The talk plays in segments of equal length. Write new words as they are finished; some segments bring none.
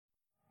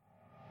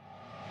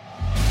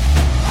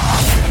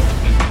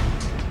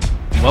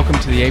Welcome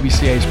to the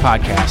ABCA's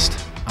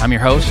Podcast. I'm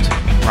your host,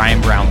 Ryan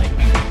Brownlee.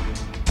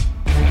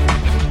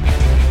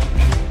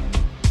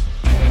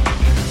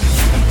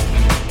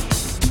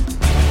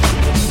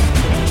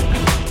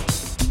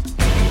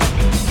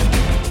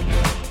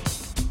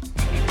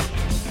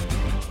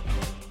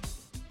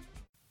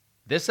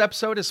 This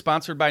episode is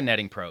sponsored by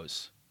Netting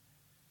Pros.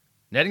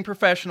 Netting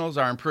professionals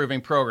are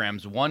improving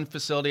programs one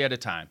facility at a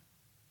time.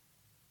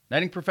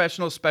 Netting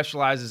Professionals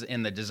specializes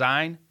in the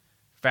design,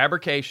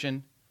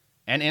 fabrication,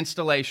 and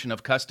installation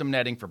of custom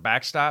netting for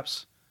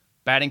backstops,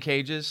 batting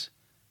cages,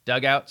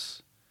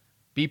 dugouts,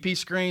 BP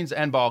screens,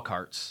 and ball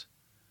carts.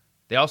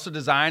 They also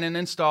design and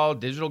install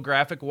digital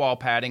graphic wall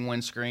padding,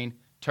 windscreen,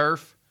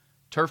 turf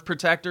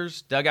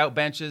protectors, dugout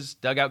benches,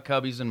 dugout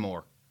cubbies, and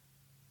more.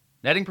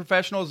 Netting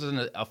Professionals is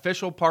an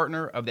official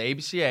partner of the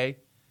ABCA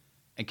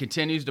and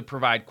continues to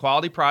provide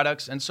quality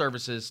products and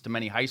services to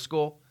many high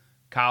school,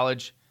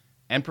 college,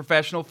 and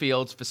professional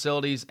fields,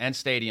 facilities, and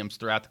stadiums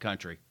throughout the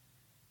country.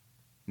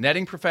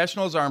 Netting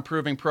Professionals are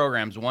improving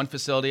programs one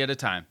facility at a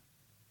time.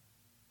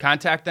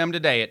 Contact them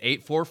today at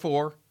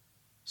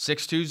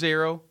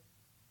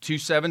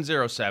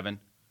 844-620-2707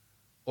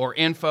 or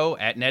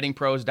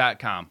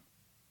info@nettingpros.com.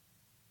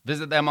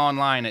 Visit them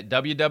online at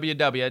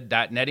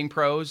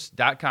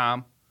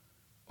www.nettingpros.com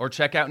or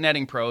check out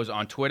Netting Pros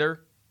on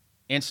Twitter,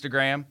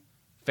 Instagram,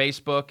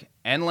 Facebook,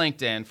 and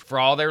LinkedIn for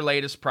all their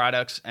latest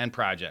products and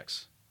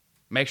projects.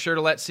 Make sure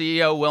to let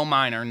CEO Will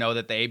Miner know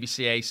that the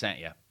ABCA sent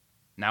you.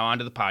 Now on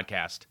to the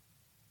podcast.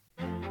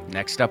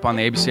 Next up on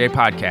the ABCA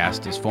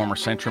Podcast is former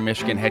Central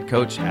Michigan head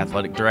coach,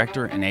 athletic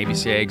director, and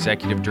ABCA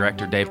Executive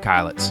Director Dave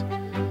Keilitz.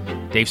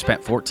 Dave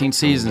spent 14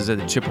 seasons as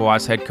the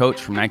Chippewas head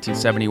coach from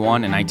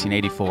 1971 and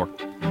 1984.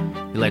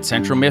 He led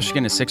Central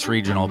Michigan to 6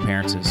 regional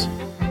appearances.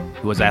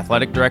 He was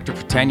athletic director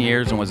for 10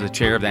 years and was the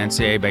chair of the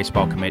NCAA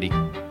Baseball Committee.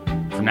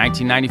 From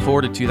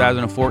 1994 to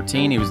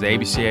 2014, he was the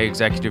ABCA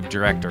Executive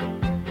Director.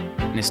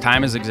 In his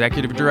time as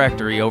Executive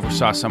Director, he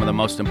oversaw some of the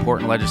most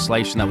important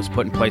legislation that was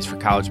put in place for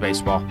college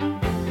baseball.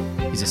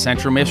 He's a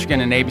Central Michigan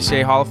and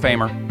ABCA Hall of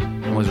Famer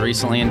and was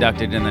recently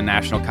inducted in the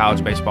National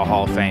College Baseball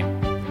Hall of Fame.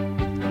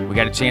 We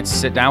got a chance to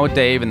sit down with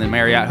Dave in the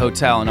Marriott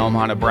Hotel in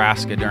Omaha,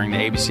 Nebraska during the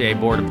ABCA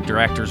Board of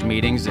Directors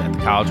meetings at the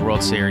College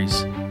World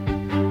Series.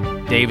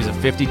 Dave is a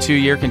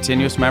 52-year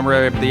continuous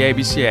member of the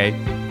ABCA.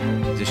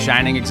 He's a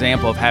shining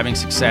example of having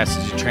success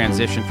as you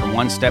transition from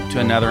one step to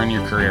another in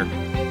your career.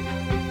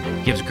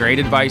 He gives great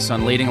advice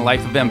on leading a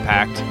life of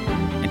impact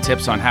and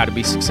tips on how to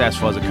be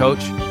successful as a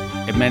coach,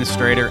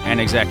 administrator,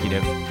 and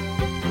executive.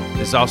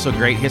 This is also a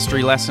great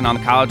history lesson on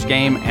the college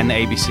game and the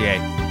ABCA.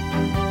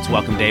 Let's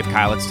welcome Dave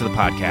Keilitz to the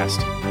podcast.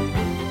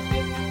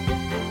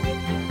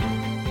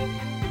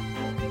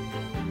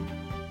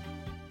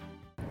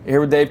 Here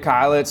with Dave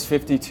Keilitz,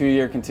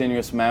 52-year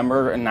continuous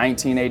member, and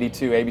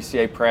 1982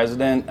 ABCA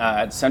president,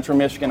 Central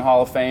Michigan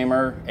Hall of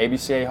Famer,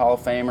 ABCA Hall of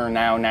Famer,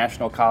 now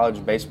National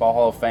College Baseball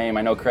Hall of Fame.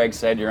 I know Craig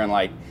said you're in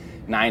like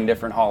 9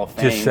 different Hall of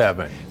Fames.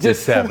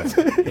 Just seven.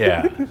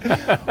 Yeah.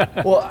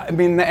 Well, I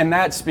mean, and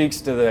that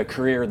speaks to the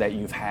career that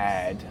you've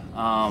had.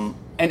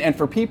 And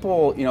for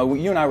people, you know,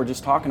 you and I were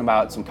just talking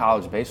about some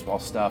college baseball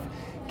stuff.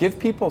 Give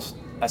people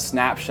a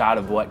snapshot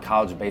of what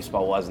college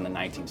baseball was in the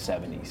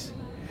 1970s.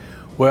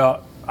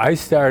 Well, I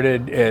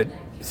started at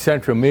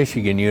Central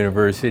Michigan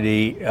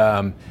University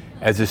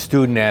as a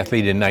student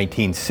athlete in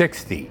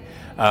 1960.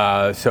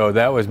 So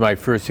that was my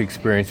first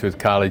experience with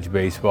college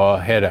baseball.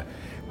 I had a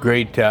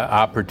great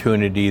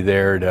opportunity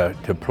there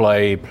to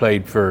play.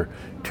 Played for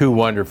 2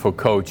 wonderful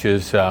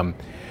coaches. Probably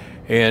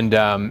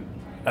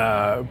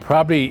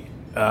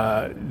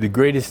the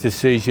greatest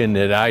decision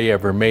that I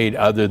ever made,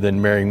 other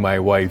than marrying my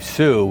wife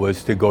Sue,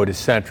 was to go to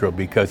Central,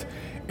 because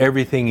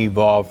everything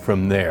evolved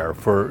from there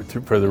for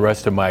the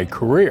rest of my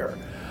career.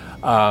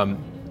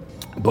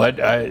 But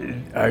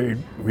I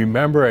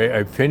remember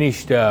I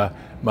finished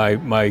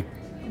my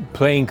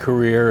playing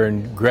career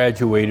and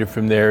graduated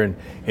from there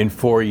in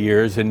 4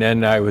 years, and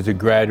then I was a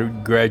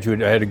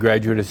graduate. I had a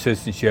graduate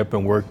assistantship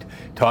and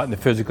taught in the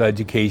physical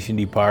education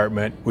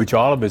department, which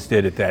all of us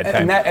did at that time.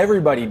 And that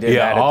everybody did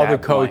that at all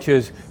that the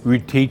coaches. point. We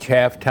teach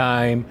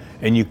halftime,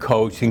 and you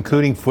coach,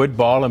 including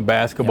football and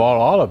basketball,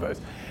 all of us.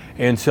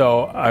 And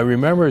so I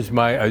remember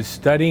I was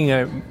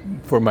studying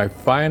for my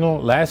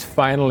last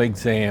final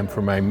exam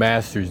for my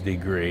master's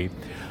degree.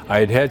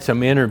 I had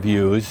some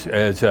interviews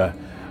as a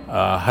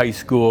high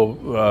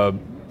school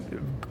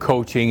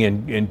coaching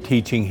and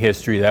teaching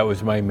history. That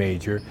was my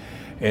major.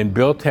 And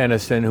Bill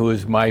Tennyson, who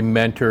was my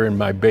mentor and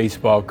my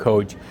baseball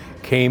coach,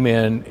 came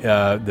in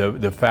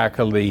the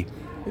faculty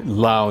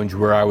lounge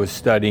where I was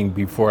studying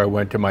before I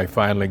went to my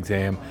final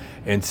exam,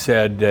 and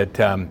said that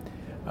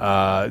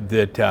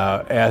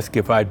asked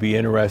if I'd be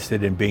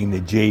interested in being the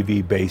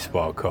JV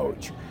baseball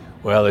coach.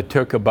 Well, it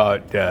took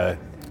about 3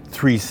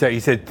 seconds. He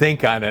said,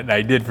 think on it, and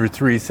I did for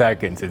 3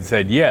 seconds and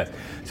said yes.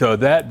 So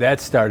that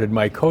started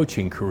my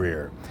coaching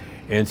career.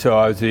 And so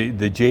I was the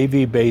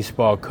JV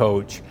baseball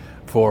coach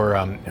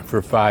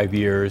for 5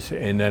 years,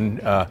 and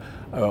then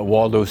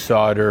Waldo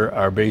Sauter,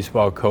 our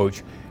baseball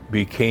coach,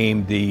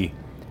 became the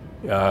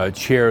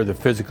chair of the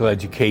physical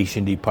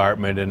education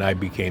department, and I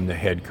became the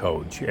head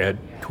coach at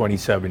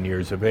 27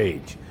 years of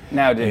age.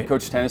 Now, did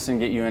Coach Tennyson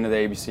get you into the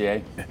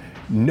ABCA?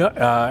 No,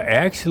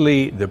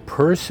 actually, the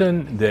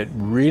person that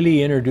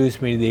really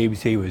introduced me to the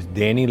ABCA was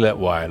Danny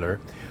Litweiler,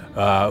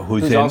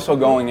 who's also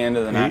going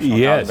into the National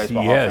College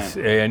Baseball Hall of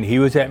Fame. And he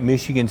was at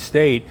Michigan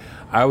State.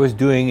 I was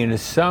doing in the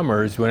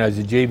summers when I was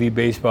a JV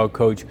baseball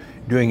coach,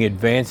 doing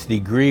advanced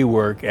degree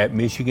work at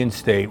Michigan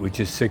State, which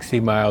is 60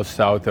 miles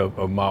south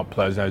of Mount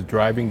Pleasant. I was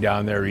driving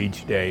down there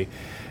each day,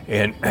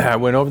 and I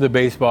went over to the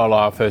baseball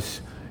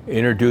office,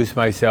 introduced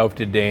myself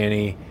to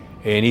Danny,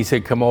 and he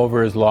said, come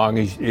over as often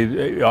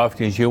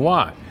as you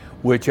want,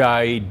 which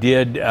I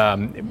did.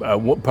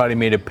 Probably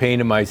made a pain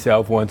of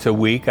myself once a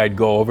week. I'd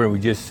go over and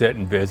we'd just sit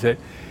and visit.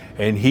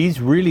 And he's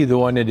really the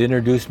one that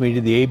introduced me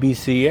to the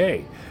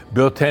ABCA.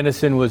 Bill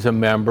Tennyson was a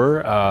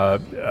member,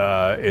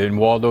 and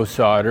Waldo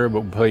Sauter,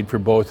 but played for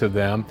both of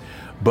them.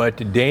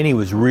 But Danny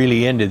was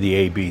really into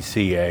the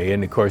ABCA,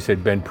 and of course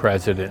had been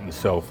president and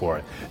so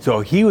forth. So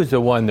he was the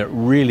one that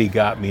really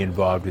got me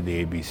involved with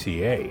the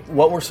ABCA.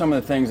 What were some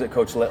of the things that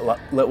Coach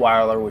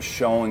Litweiler was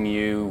showing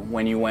you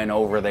when you went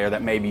over there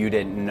that maybe you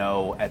didn't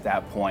know at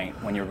that point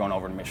when you were going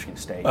over to Michigan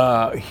State?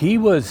 He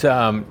was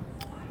a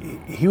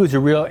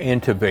real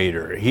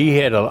innovator. He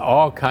had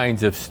all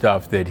kinds of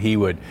stuff that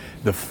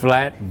the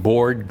flat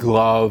board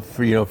glove,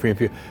 for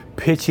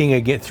pitching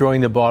against,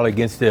 throwing the ball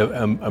against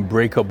a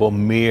breakable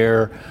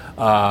mirror,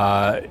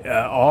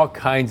 all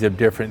kinds of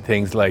different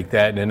things like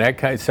that.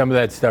 And some of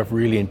that stuff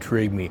really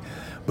intrigued me.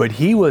 But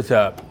he was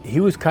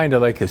kind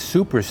of like a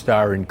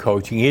superstar in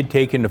coaching. He had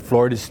taken the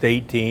Florida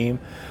State team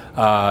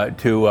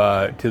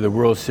to the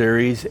World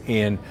Series,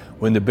 and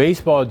when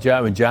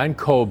when John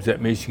Cobes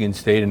at Michigan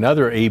State,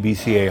 another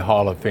ABCA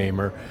Hall of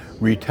Famer,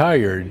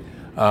 retired,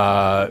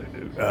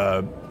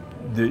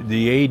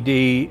 the AD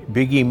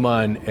Biggie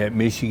Munn at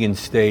Michigan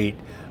State,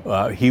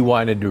 he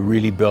wanted to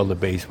really build a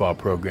baseball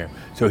program.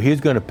 So he was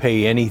going to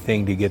pay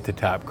anything to get the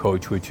top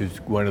coach, which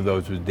is one of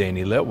those was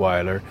Danny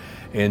Litweiler.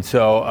 And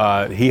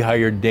so he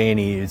hired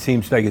Danny. It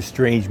seems like a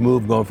strange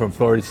move going from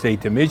Florida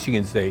State to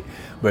Michigan State,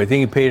 but I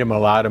think he paid him a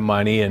lot of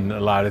money and a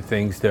lot of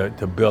things to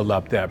build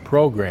up that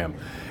program.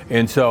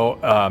 And so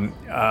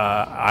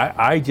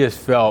I just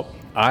felt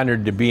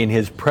honored to be in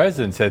his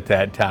presence at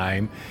that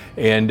time.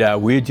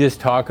 And we'd just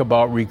talk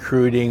about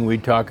recruiting,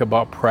 we'd talk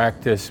about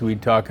practice,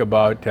 we'd talk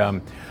about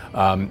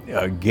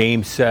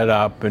game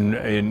setup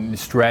and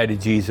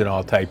strategies and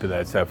all type of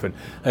that stuff. And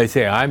I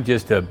say, I'm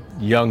just a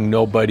young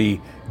nobody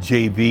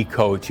JV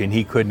coach, and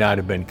he could not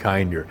have been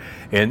kinder.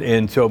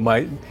 And so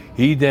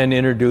he then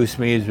introduced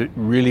me as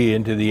really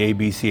into the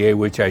ABCA,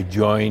 which I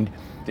joined.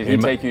 Did he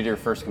take you to your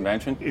first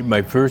convention?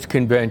 My first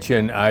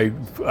convention, I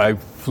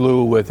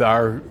flew with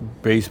our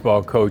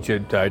baseball coach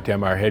at that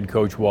time, our head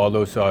coach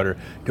Waldo Sauter,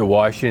 to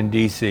Washington,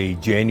 D.C.,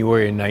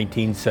 January of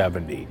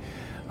 1970.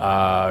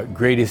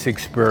 Greatest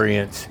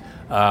experience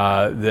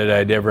that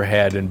I'd ever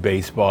had in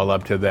baseball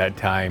up to that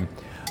time.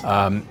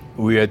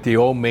 We were at the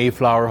old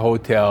Mayflower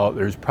Hotel.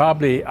 There's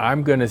probably,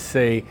 I'm going to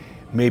say,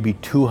 maybe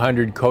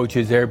 200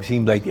 coaches there. It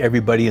seemed like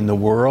everybody in the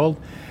world.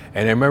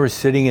 And I remember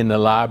sitting in the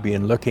lobby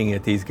and looking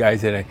at these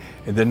guys. And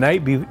the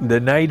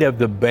night of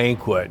the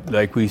banquet,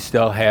 like we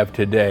still have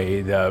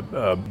today,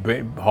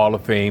 the Hall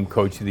of Fame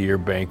Coach of the Year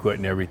banquet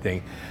and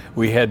everything,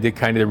 we had the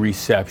kind of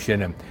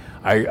reception. And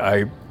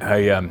I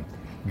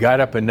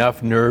got up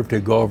enough nerve to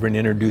go over and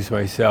introduce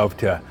myself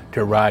to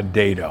Rod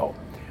Dado,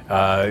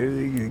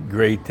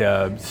 great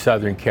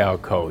Southern Cal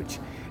coach.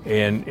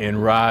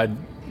 And Rod,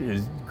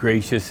 as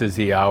gracious as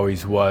he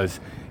always was,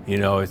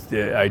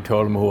 I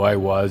told him who I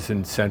was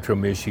in Central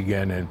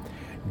Michigan and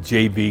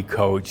JV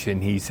coach,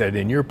 and he said,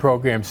 "And your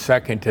program's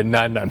second to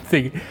none." I'm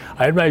thinking,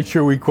 I'm not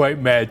sure we quite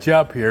match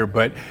up here,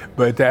 but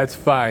that's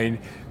fine.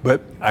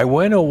 But I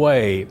went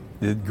away.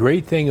 The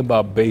great thing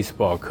about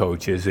baseball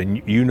coaches,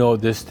 and you know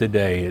this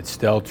today, it's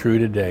still true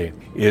today,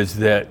 is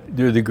that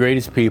they're the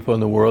greatest people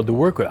in the world to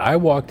work with. I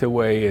walked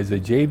away as a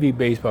JV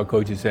baseball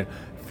coach and said,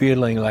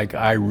 feeling like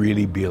I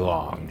really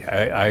belonged.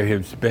 I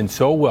have been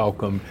so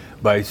welcomed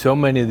by so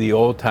many of the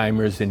old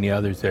timers and the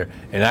others there,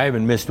 and I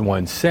haven't missed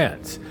one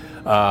since.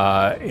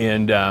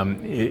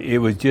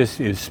 It was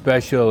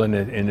special, and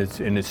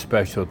it's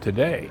special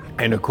today.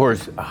 And of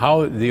course,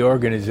 how the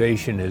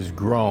organization has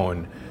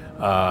grown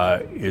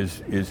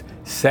is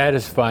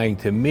satisfying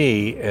to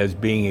me as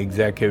being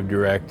executive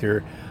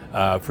director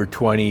for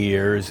 20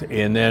 years.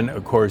 And then,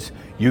 of course,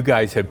 you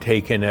guys have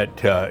taken it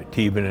to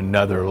even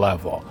another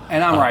level.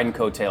 And I'm riding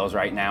coattails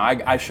right now.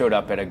 I showed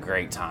up at a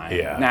great time.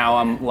 Yeah. Now,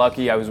 I'm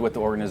lucky I was with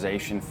the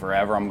organization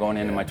forever. I'm going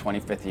into my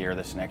 25th year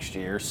this next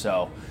year.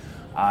 So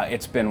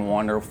it's been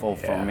wonderful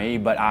for me,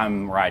 but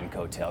I'm riding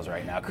coattails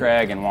right now.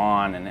 Craig and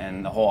Juan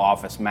and the whole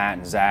office, Matt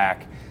and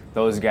Zach,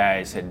 those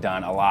guys had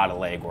done a lot of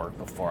legwork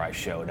before I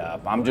showed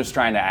up. I'm just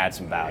trying to add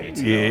some value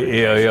to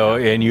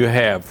it. And you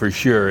have, for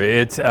sure.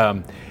 It's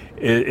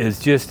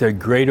just a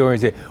great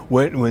organization.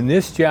 When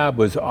this job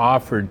was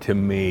offered to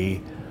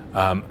me,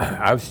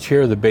 I was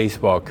chair of the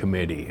baseball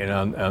committee, and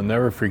I'll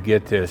never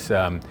forget this.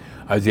 I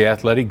was the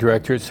athletic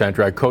director at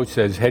Central. I coached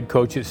as head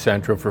coach at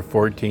Central for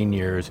 14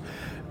 years.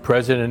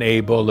 President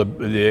Abel,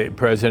 the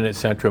president at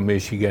Central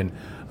Michigan,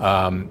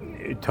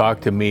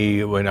 talked to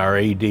me when our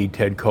AD,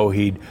 Ted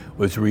Coheed,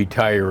 was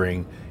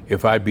retiring,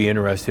 if I'd be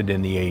interested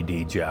in the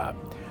AD job.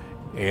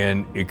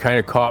 And it kind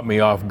of caught me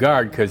off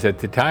guard because at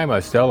the time I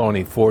was still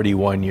only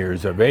 41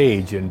 years of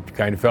age and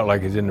kind of felt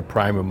like I was in the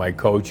prime of my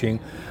coaching.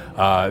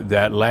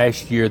 That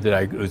last year that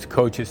I was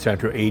coach at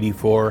Central,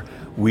 84,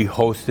 we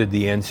hosted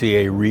the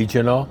NCAA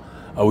Regional,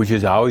 which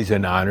is always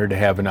an honor to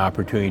have an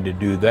opportunity to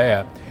do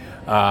that.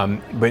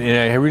 But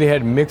I really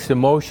had mixed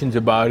emotions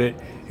about it,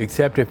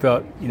 except I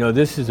felt,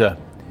 this is a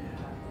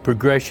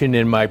progression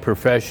in my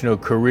professional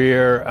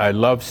career. I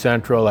love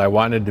Central. I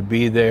wanted to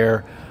be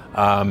there.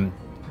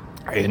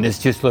 And this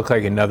just looked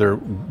like another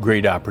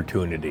great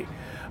opportunity.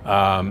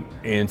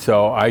 And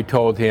so I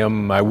told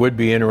him I would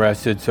be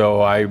interested,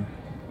 so I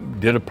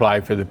did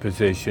apply for the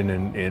position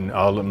and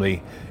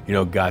ultimately,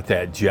 got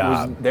that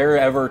job. Was there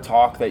ever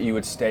talk that you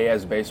would stay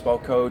as baseball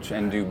coach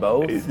and do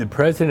both? The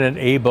President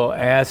Abel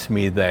asked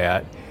me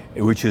that,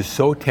 which is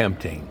so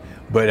tempting.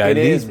 But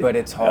but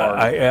it's hard.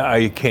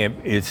 I can't.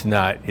 It's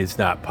not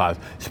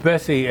possible,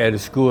 especially at a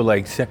school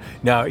like.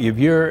 Now, if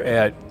you're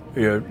at,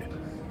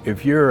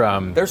 if you're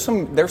there's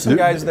some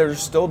guys that are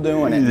still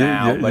doing it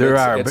now. But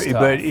it's tough.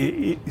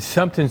 But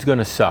something's going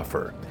to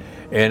suffer,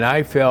 and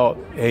I felt,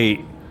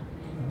 hey,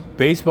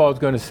 baseball is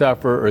going to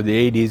suffer, or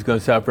the AD is going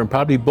to suffer, and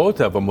probably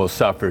both of them will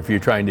suffer if you're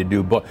trying to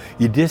do both.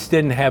 You just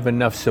didn't have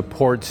enough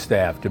support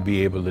staff to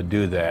be able to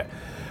do that.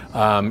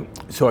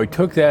 So I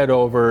took that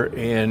over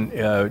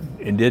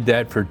and did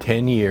that for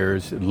 10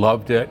 years.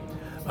 Loved it,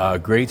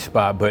 great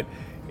spot. But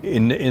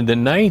in the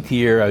 9th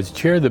year, I was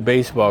chair of the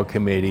baseball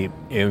committee,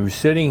 and we were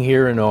sitting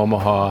here in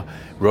Omaha,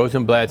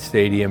 Rosenblatt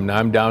Stadium, and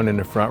I'm down in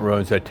the front row.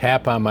 There's a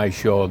tap on my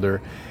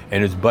shoulder,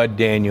 and it's Bud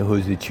Daniel,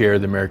 who's the chair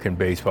of the American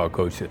Baseball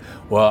Coaches.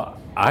 Well,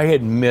 I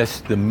had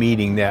missed the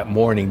meeting that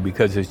morning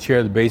because as chair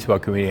of the baseball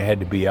committee, I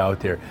had to be out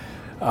there,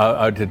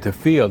 out at the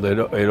field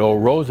at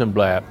old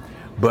Rosenblatt.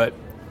 But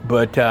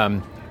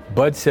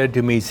Bud said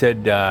to me,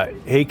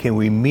 hey, can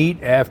we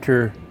meet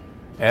after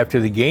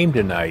the game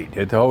tonight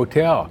at the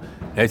hotel?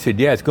 And I said,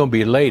 yeah, it's going to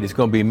be late. It's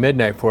going to be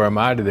midnight before I'm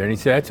out of there. And he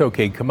said, that's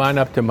okay. Come on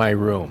up to my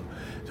room.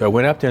 So I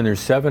went up there, and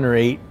there's 7 or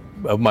 8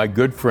 of my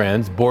good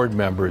friends, board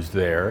members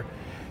there.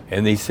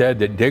 And they said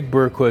that Dick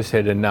Berquist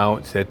had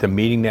announced at the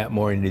meeting that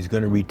morning he's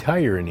going to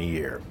retire in a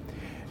year.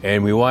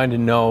 And we wanted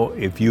to know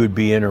if you would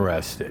be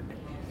interested.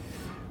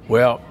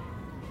 Well,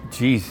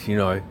 geez,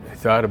 I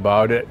thought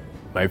about it.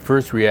 My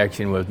first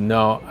reaction was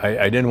no,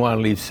 I didn't want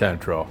to leave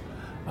Central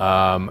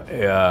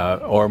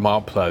or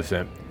Mount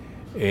Pleasant.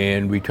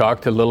 And we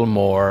talked a little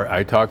more.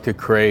 I talked to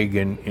Craig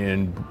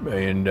and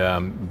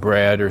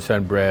Brad, her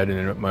son Brad,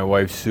 and my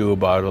wife Sue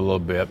about it a little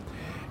bit.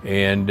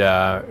 And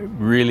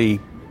really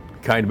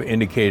kind of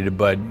indicated to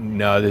Bud,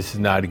 no, this is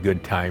not a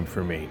good time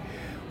for me.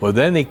 Well,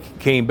 then they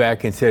came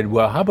back and said,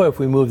 well, how about if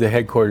we move the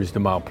headquarters to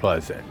Mount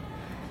Pleasant?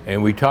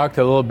 And we talked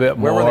a little bit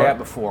more. Where were they at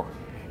before?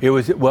 It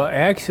was,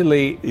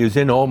 actually, it was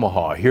in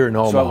Omaha, here in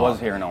Omaha. So it was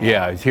here in Omaha.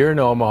 Yeah, it was here in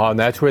Omaha, and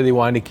that's where they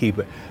wanted to keep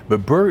it.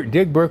 But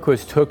Dick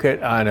Berquist took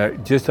it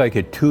on just like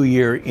a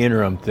 2-year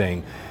interim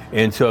thing.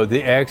 And so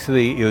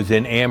it was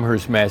in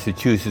Amherst,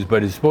 Massachusetts,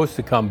 but it's supposed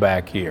to come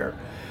back here.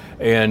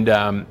 And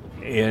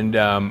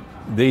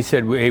they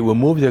said, hey, we'll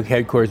move the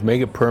headquarters,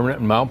 make it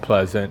permanent in Mount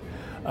Pleasant,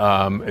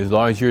 as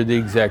long as you're the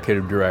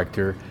executive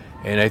director.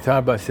 And I thought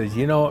about it, said,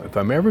 if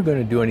I'm ever going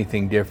to do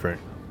anything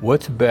different,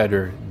 what's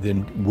better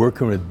than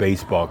working with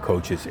baseball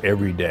coaches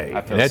every day?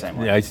 I feel the same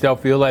way. I still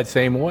feel that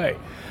same way.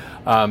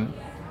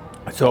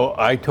 So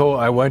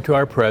I went to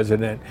our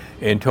president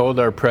and told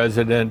our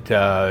president,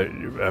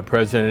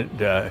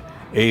 President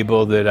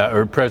Abel,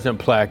 or President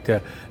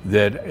Plachta,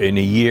 that in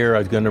a year I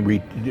was going to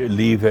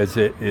leave as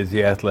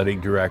the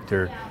athletic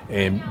director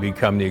and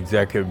become the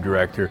executive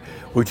director,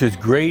 which is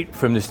great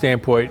from the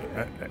standpoint,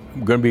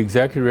 I'm going to be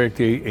executive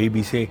director of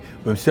ABCA,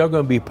 but I'm still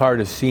going to be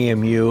part of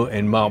CMU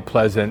and Mount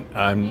Pleasant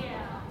on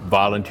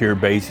volunteer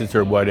basis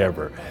or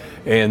whatever.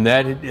 And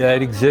that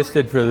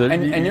existed for the...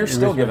 And you're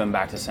still giving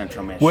back to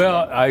Central Michigan.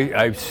 Well,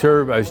 I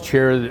served, I was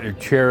chair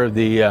of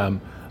the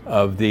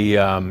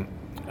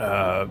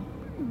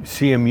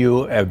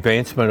CMU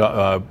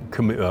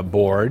Advancement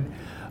Board.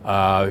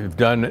 I've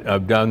done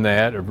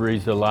that. I've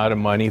raised a lot of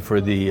money for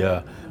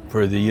the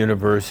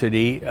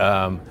university.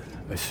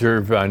 I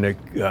serve on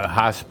the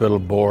hospital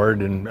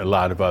board and a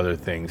lot of other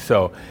things.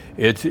 So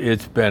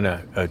it's been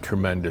a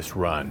tremendous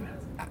run.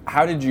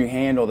 How did you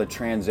handle the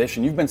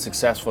transition? You've been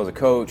successful as a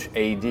coach,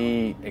 AD,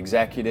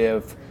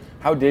 executive.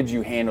 How did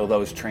you handle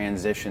those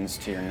transitions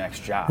to your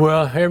next job?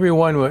 Well,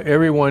 everyone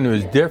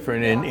was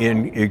different,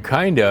 and you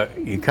kind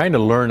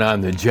of learn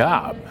on the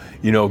job.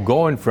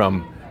 Going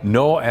from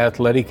no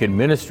athletic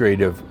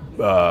administrative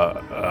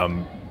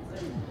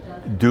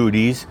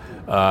duties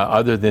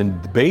other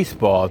than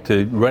baseball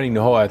to running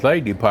the whole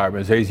athletic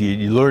department.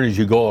 You learn as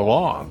you go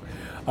along.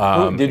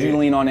 Did you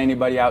lean on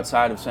anybody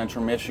outside of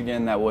Central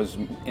Michigan that was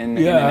in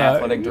an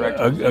athletic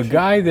director position? A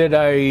guy that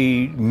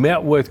I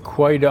met with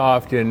quite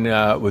often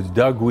was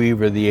Doug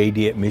Weaver, the AD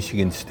at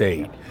Michigan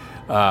State.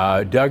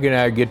 Doug and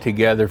I would get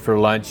together for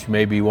lunch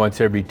maybe once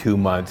every 2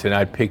 months, and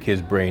I'd pick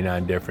his brain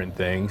on different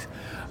things.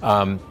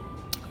 Of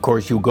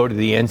course, you go to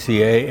the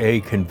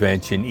NCAA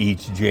convention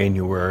each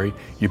January.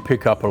 You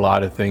pick up a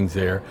lot of things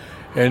there.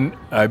 And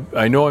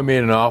I know I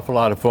made an awful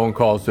lot of phone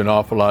calls to an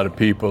awful lot of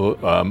people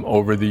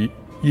over the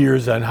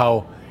years on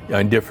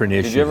different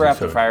issues. Did you ever have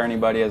to fire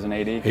anybody as an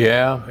AD?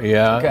 Yeah.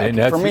 Okay.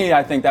 And for me,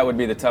 I think that would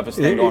be the toughest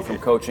thing going from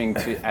coaching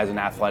to as an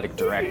athletic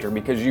director,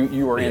 because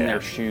you were in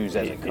their shoes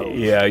as a coach.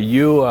 Yeah,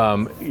 you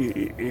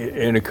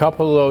and a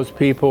couple of those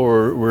people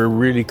were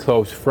really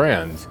close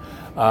friends.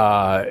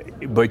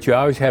 But you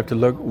always have to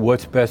look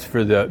what's best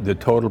for the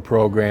total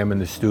program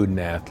and the student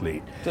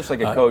athlete. Just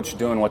like a coach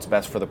doing what's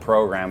best for the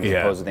program as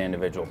opposed to the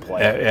individual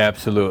player.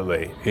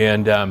 Absolutely.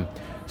 And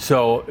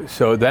so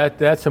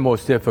that's the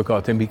most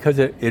difficult thing, because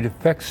it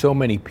affects so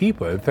many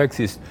people. It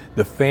affects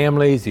the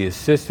families, the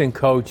assistant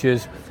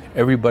coaches,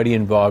 everybody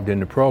involved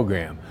in the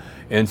program.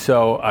 And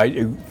so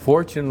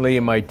fortunately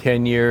in my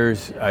 10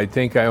 years, I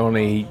think I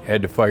only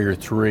had to fire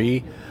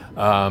 3.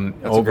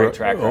 That's a great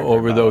track record,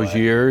 over those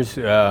years.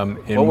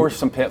 What were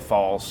some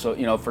pitfalls?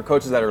 So, for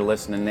coaches that are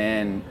listening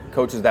in,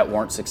 coaches that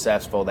weren't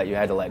successful that you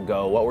had to let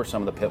go, what were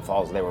some of the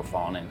pitfalls they were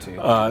falling into?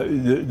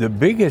 The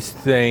biggest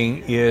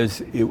thing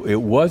is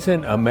it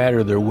wasn't a matter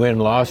of their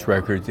win-loss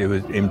records. It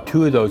was, in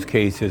 2 of those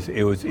cases,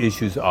 it was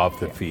issues off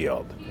the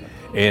field.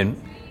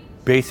 And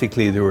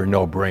basically there were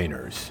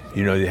no-brainers.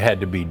 They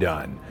had to be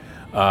done.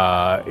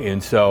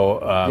 And so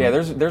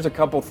there's a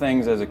couple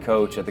things as a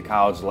coach at the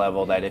college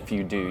level that if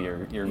you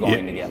do, you're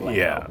going to get let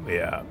go.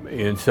 Yeah.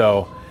 And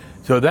so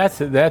that's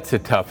the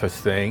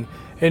toughest thing.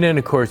 And then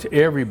of course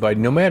everybody,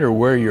 no matter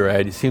where you're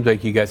at, it seems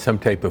like you got some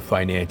type of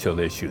financial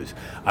issues.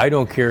 I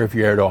don't care if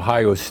you're at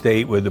Ohio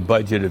State with a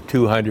budget of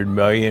 $200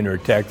 million, or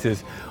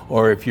Texas,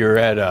 or if you're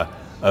at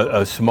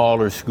a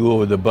smaller school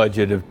with a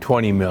budget of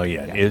 $20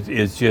 million. Yeah.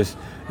 It's just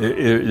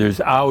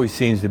there's always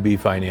seems to be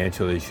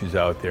financial issues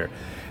out there.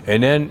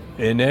 And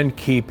then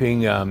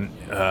keeping, trying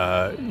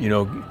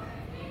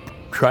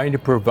to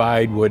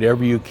provide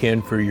whatever you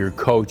can for your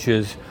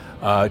coaches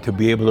to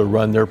be able to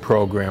run their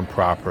program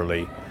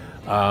properly.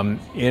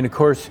 And of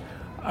course,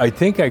 I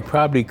think I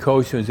probably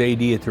coached as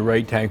AD at the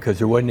right time because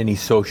there wasn't any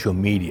social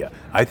media.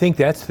 I think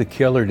that's the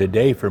killer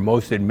today for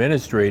most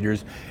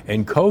administrators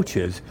and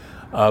coaches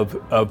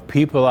of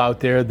people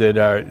out there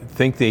that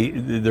think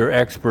they're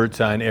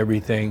experts on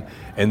everything,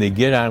 and they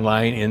get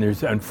online, and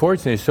there's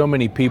unfortunately so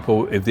many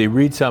people, if they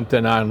read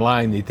something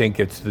online, they think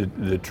it's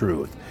the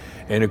truth.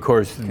 And of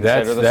course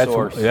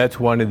that's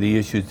one of the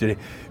issues today.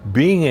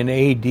 Being an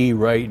AD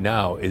right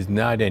now is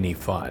not any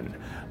fun.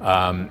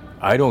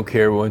 I don't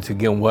care once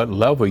again what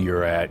level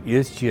you're at.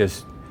 It's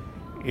just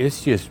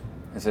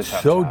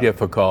so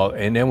difficult.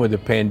 And then with the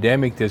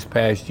pandemic this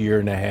past year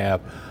and a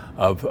half,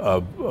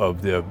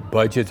 of the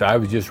budgets. I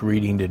was just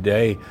reading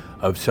today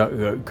of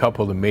a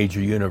couple of the major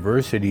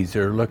universities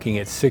that are looking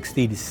at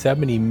 $60 to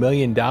 $70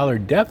 million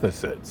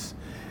deficits.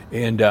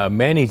 And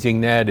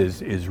managing that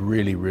is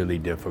really, really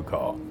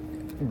difficult.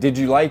 Did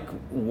you like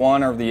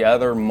one or the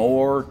other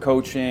more,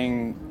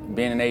 coaching,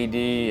 being an AD,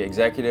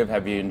 executive?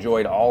 Have you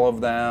enjoyed all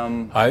of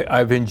them?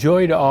 I've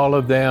enjoyed all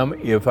of them.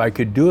 If I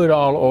could do it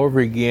all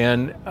over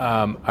again,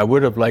 I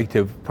would have liked to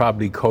have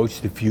probably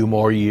coached a few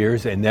more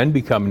years and then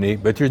become an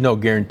AD, but there's no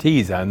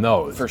guarantees on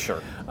those. For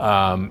sure.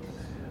 But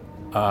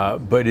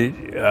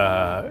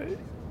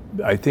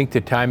I think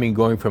the timing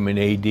going from an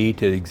AD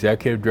to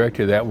executive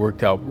director, that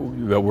worked out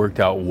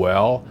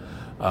well.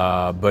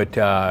 But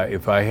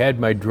if I had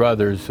my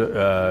druthers,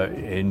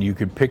 and you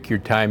could pick your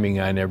timing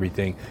on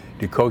everything,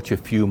 to coach a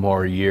few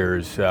more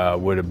years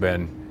would have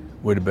been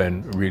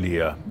really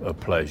a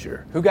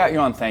pleasure. Who got you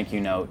on thank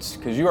you notes?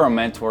 Because you were a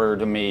mentor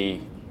to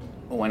me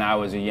when I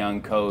was a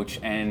young coach,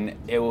 and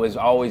it was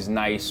always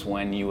nice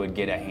when you would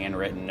get a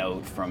handwritten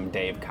note from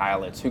Dave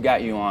Keilitz. Who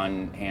got you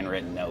on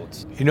handwritten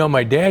notes?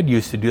 My dad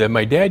used to do that.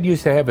 My dad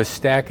used to have a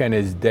stack on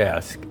his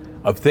desk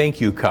of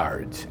thank you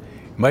cards.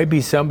 Might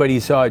be somebody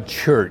saw at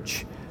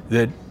church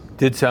that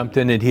did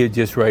something and he'd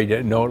just write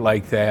a note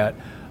like that.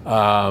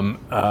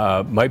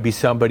 Might be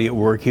somebody at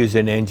work. He was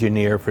an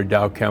engineer for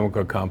Dow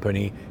Chemical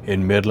Company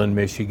in Midland,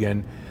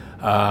 Michigan.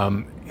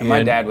 And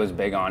my dad was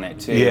big on it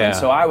too. Yeah. And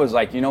so I was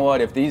like, you know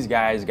what, if these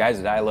guys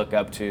that I look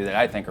up to, that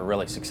I think are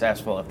really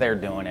successful, if they're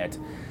doing it,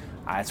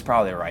 it's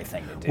probably the right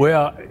thing to do.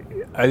 Well,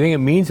 I think it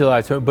means a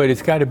lot, but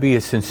it's got to be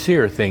a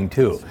sincere thing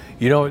too.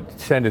 You don't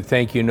send a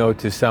thank you note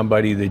to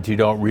somebody that you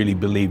don't really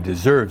believe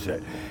deserves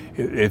it.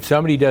 If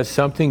somebody does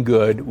something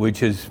good,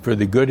 which is for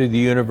the good of the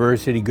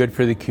university, good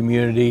for the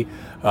community,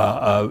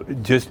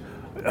 just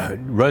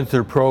runs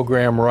their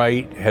program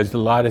right, has a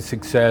lot of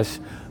success,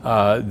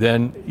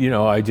 then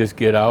I just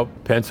get out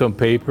pencil and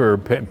paper or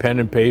pen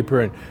and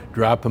paper and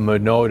drop them a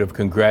note of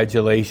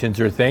congratulations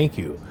or thank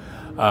you.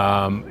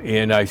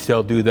 And I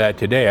still do that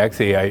today.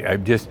 Actually, I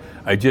just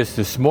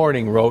this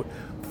morning wrote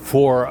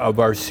 4 of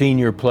our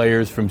senior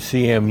players from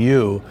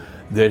CMU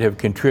that have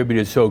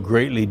contributed so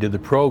greatly to the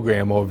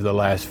program over the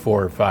last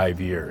 4 or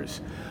 5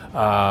 years.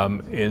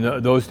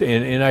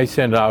 And I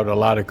send out a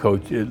lot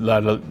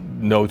of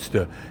notes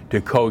to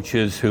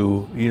coaches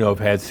who have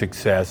had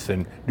success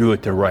and do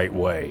it the right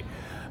way.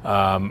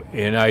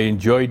 And I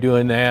enjoy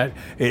doing that.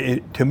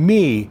 To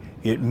me,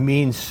 it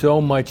means so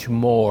much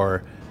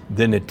more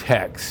than a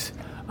text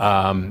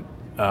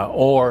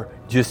or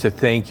just a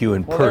thank you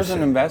in person. There's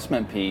an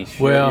investment piece.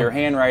 You're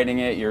handwriting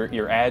it.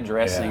 You're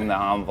addressing the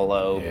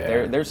envelope.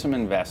 Yeah. There's some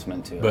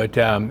investment to it. But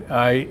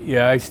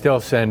I still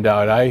send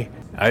out. I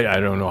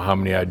don't know how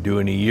many I do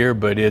in a year,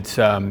 but it's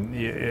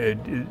it's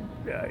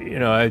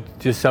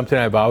just something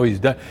I've always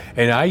done.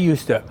 And I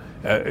used to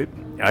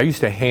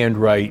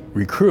handwrite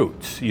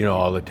recruits,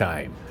 all the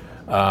time.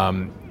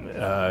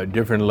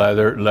 Different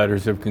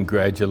letters of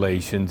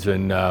congratulations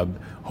and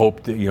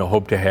hope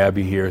to have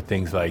you here,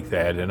 things like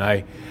that. And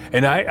I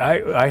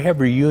have I have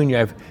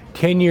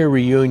 10-year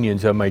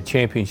reunions of my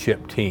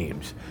championship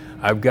teams.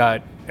 I've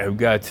got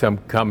some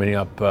coming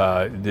up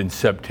in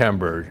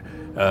September.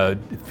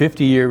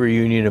 50-year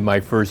reunion of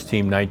my first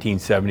team,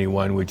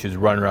 1971, which is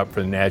runner-up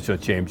for the national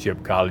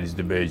championship college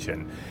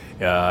division.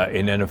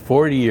 And then a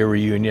 40-year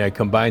reunion. I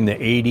combined the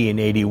 80 and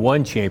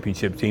 81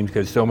 championship teams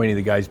because so many of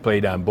the guys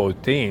played on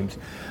both teams.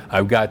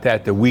 I've got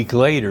that the week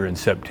later in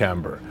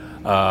September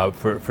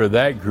for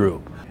that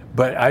group.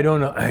 But I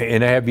don't know,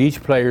 and I have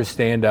each player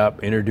stand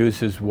up, introduce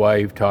his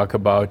wife, talk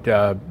about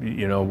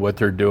what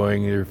they're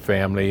doing, their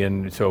family,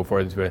 and so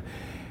forth. But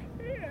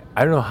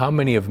I don't know how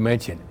many have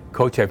mentioned,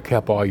 Coach, I've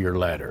kept all your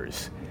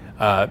letters.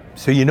 So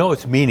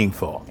it's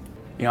meaningful.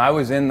 I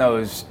was in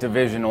those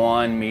Division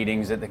I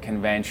meetings at the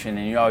convention,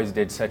 and you always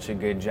did such a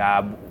good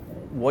job.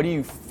 What do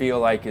you feel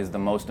like is the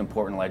most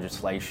important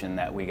legislation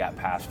that we got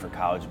passed for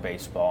college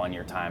baseball in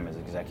your time as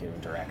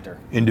executive director?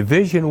 In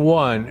Division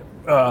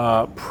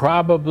I,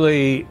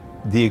 probably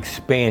the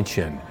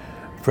expansion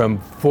from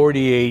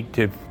 48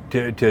 to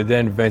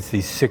then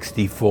eventually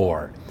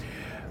 64.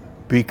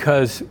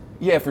 Because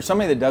for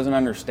somebody that doesn't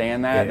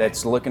understand that,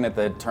 that's looking at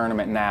the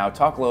tournament now,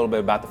 talk a little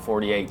bit about the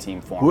 48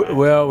 team format.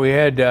 Well, we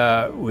had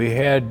at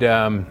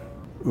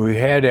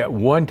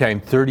one time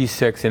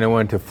 36, and it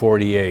went to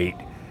 48.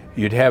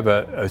 You'd have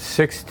a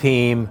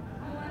six-team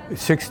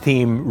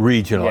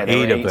regional,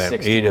 8 of them,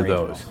 8 of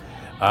those.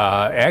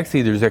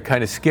 Actually, there's a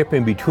kind of skip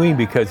in between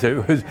because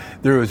there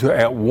was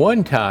at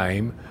one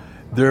time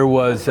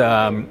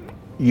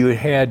you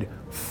had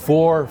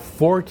 4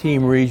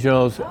 4-team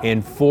regionals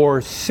and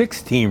 4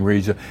 6-team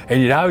regionals,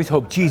 and you'd always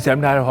hope, geez,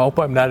 I'm not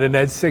in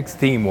that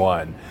 6-team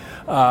one.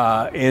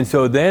 And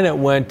so then it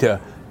went to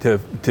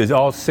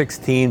all 6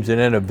 teams, and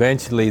then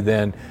eventually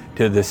then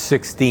to the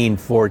 16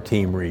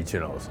 4-team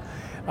regionals.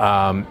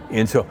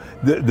 And so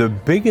the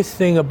biggest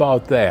thing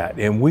about that,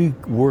 and we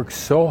worked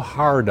so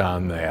hard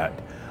on that,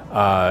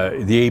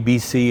 the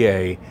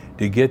ABCA,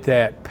 to get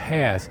that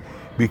passed,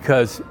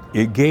 because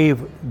it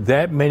gave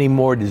that many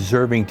more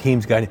deserving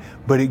teams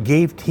but it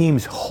gave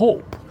teams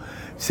hope.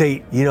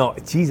 Say,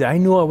 geez, I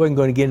knew I wasn't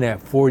going to get in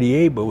that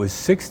 48, but with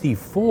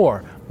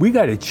 64, we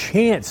got a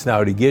chance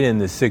now to get in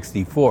the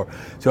 64.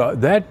 So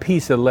that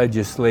piece of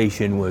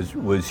legislation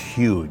was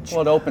huge.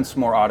 Well, it opens some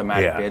more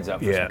automatic bids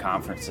up for some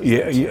conferences.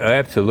 Yeah,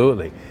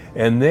 absolutely.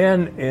 And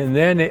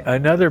then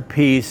another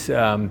piece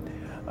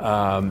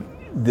that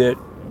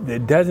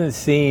doesn't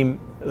seem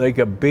like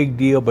a big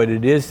deal, but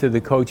it is to the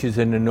coaches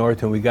in the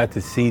North, and we got the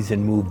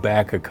season moved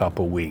back a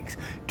couple weeks.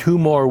 2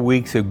 more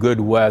weeks of good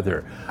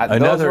weather.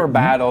 Those were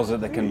battles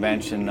at the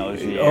convention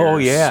those years. Oh,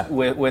 yeah.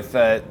 With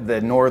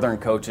the Northern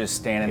coaches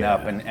standing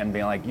up and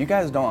being like, you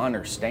guys don't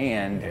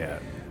understand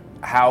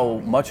how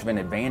much of an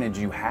advantage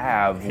you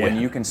have when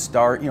you can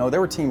start. There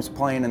were teams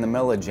playing in the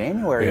middle of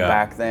January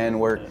back then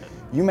where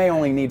you may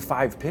only need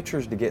 5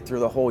 pitchers to get through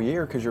the whole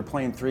year because you're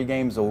playing 3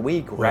 games a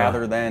week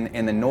rather than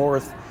in the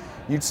North.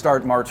 You'd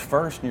start March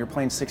 1st and you're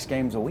playing 6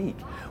 games a week.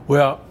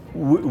 Well,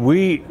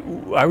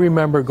 I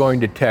remember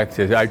going to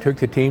Texas. I took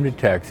the team to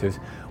Texas.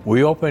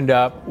 We opened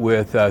up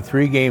with a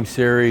 3-game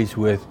series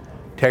with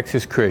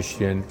Texas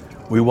Christian.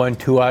 We won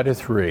 2 out of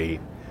 3.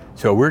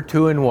 So we're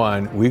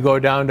 2-1. We go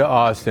down to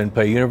Austin,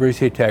 play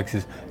University of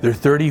Texas. They're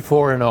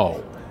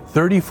 34-0.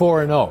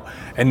 34-0.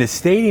 And the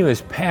stadium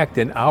is packed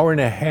an hour and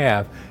a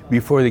half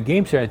before the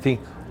game started. I think,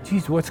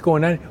 geez, what's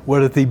going on?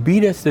 Well, if they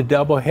beat us the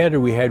doubleheader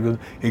we had,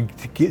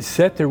 it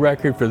set the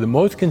record for the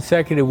most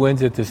consecutive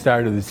wins at the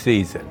start of the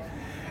season.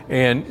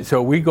 And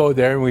so we go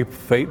there and we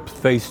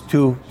face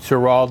 2,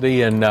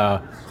 Ciraldi and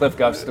Cliff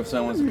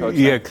Gustafson was the coach.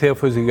 Yeah,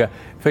 Cliff was the guy.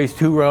 Faced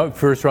 2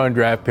 first-round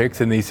draft picks,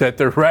 and they set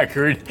the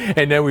record.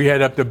 And then we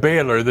head up to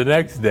Baylor the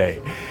next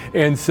day.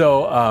 And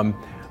so,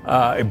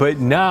 but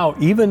now,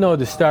 even though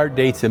the start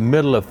date's the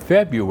middle of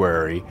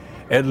February,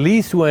 at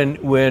least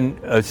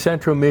when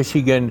Central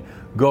Michigan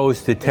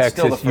goes to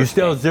Texas, you're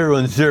still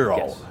 0-0.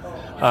 Yes.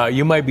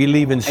 You might be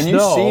leaving snow. And you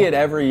see it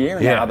every year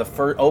now. The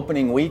first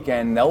opening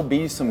weekend, there'll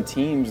be some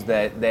teams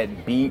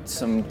that beat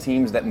some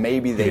teams that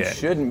maybe they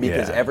shouldn't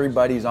because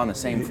everybody's on the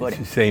same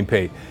footing. Same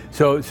page.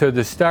 So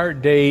the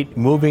start date,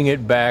 moving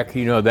it back,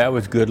 that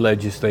was good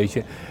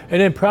legislation.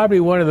 And then probably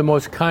one of the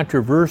most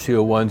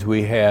controversial ones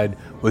we had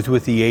was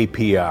with the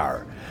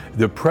APR.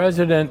 The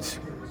presidents,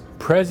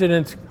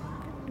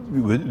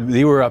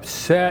 they were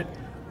upset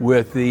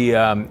with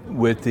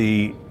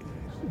the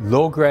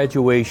low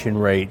graduation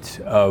rates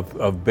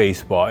of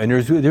baseball, and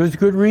there was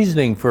good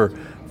reasoning for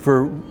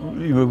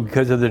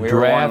because of the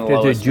draft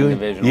at the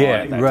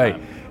junior.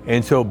 Right.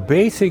 And so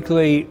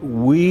basically,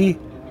 we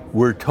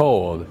were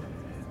told.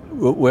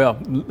 Well,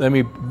 let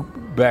me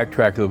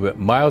backtrack a little bit.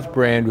 Miles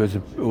Brand was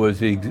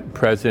the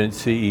president,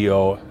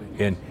 CEO,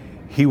 and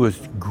he was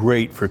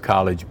great for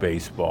college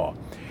baseball,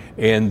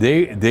 and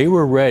they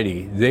were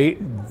ready.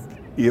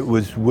 It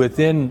was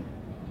within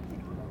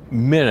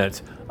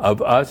minutes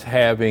of us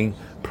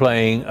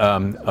playing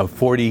a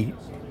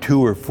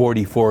 42 or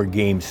 44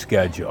 game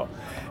schedule,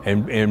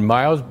 and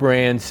Miles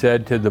Brand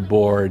said to the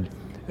board,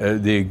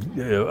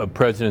 the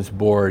president's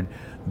board,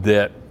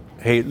 that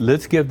hey,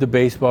 let's give the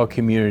baseball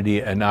community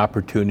an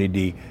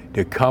opportunity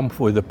to come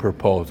with a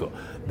proposal.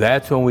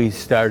 That's when we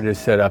started to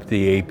set up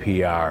the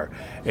APR,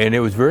 and it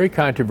was very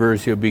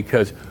controversial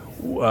because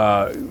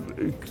a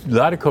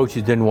lot of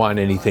coaches didn't want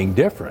anything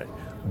different.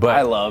 But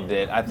I loved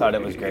it. I thought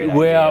it was a great.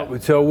 Well,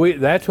 so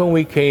that's when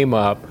we came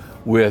up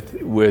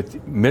with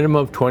minimum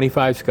of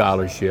 25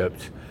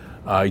 scholarships.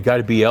 You got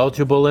to be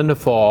eligible in the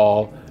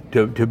fall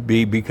to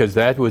be, because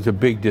that was a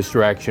big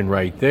distraction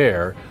right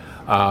there,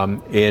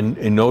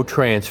 and no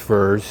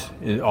transfers,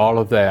 all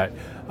of that,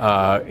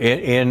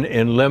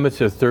 and limits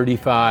of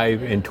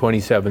 35 and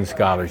 27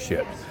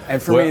 scholarships. And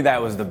for me, that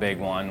was the big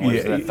one,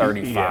 was the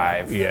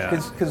 35. Yeah.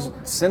 Because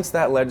since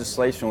that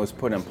legislation was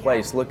put in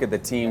place, look at the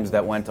teams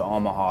that went to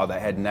Omaha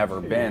that had never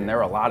been. There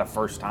were a lot of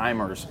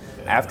first-timers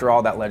after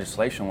all that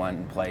legislation went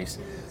in place.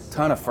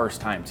 Ton of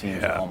first-time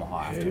teams in Omaha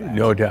after that.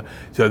 No doubt.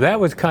 So that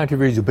was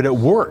controversial, but it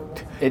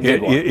worked. It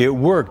did work. It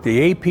worked.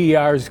 The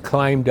APRs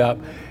climbed up,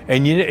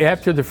 and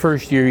after the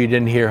first year, you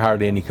didn't hear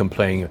hardly any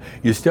complaining.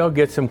 You still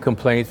get some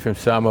complaints from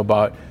some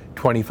about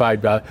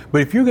 $25.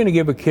 But if you're going to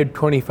give a kid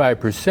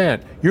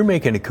 25%, you're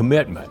making a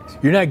commitment.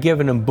 You're not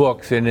giving them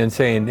books and then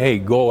saying, hey,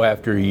 go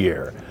after a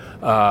year.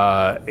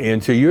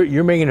 And so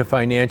you're making a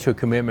financial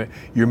commitment.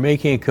 You're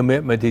making a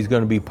commitment that he's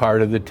going to be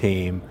part of the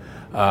team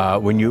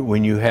when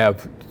you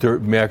have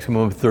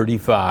maximum of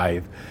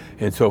 35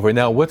 and so forth.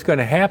 Now, what's going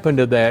to happen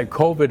to that?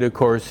 COVID, of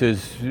course,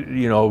 is,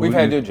 we've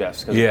had to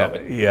adjust because of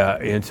COVID. Yeah,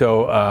 and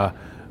so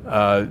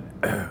I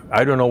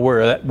don't know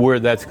where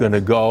that's going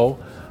to go.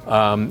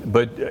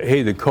 But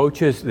hey, the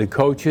coaches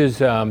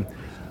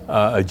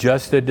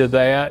adjusted to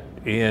that,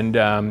 and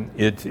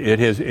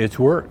it's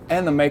worked.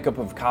 And the makeup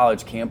of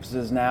college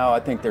campuses now, I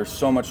think there's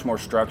so much more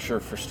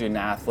structure for student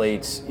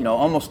athletes.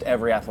 Almost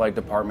every athletic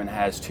department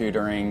has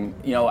tutoring.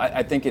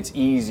 I think it's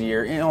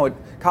easier.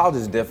 College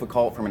is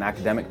difficult from an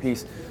academic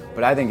piece,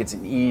 but I think it's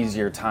an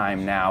easier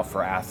time now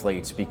for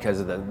athletes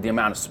because of the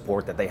amount of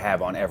support that they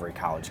have on every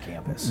college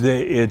campus.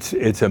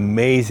 It's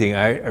amazing.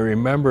 I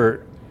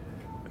remember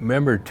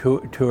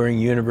touring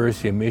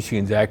University of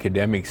Michigan's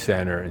academic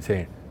center and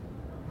saying,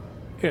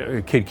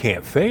 a kid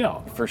can't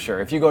fail. For sure.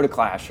 If you go to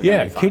class, you're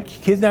going to be fine.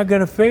 Kid's not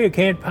going to fail.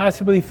 Can't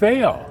possibly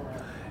fail.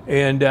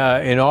 And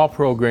all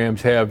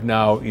programs have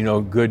now,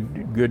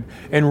 good,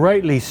 and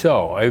rightly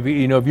so. If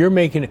you're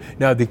making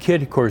now, the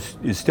kid, of course,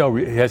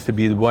 has to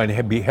be the one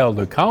to be held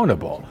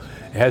accountable.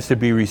 It has to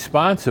be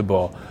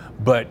responsible.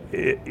 But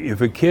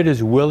if a kid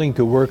is willing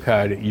to work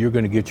hard, you're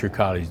going to get your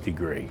college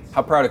degree.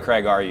 How proud of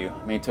Craig are you?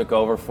 He took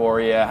over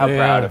for you. How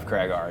proud of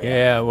Craig are you?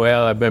 Yeah,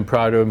 well, I've been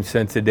proud of him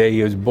since the day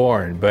he was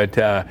born. But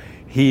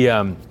he's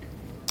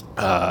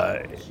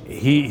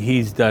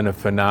done a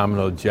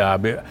phenomenal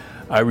job.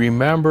 I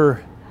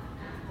remember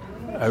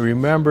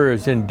it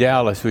was in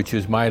Dallas, which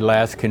was my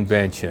last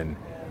convention.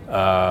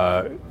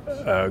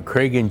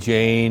 Craig and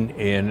Jane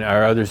and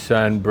our other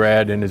son,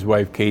 Brad, and his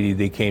wife, Katie,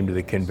 they came to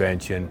the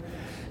convention.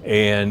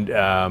 And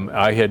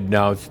I had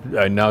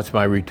announced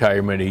my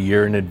retirement a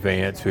year in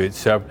advance.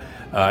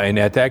 And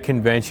at that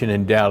convention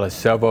in Dallas,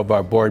 several of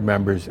our board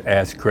members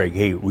asked Craig,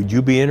 hey, would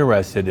you be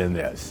interested in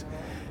this?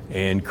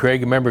 And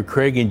remember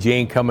Craig and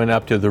Jane coming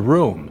up to the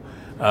room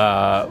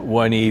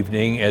one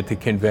evening at the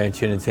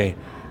convention and saying,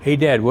 hey,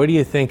 Dad, what do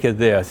you think of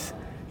this?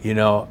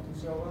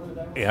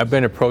 I've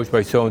been approached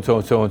by so-and-so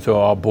and so-and-so,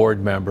 all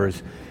board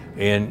members,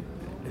 and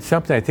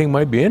something I think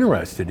might be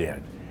interested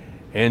in.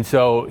 And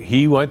so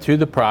he went through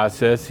the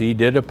process. He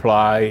did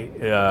apply.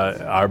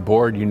 Our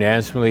board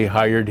unanimously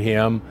hired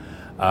him.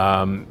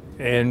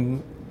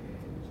 And,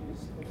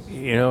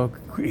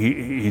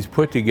 he's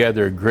put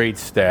together a great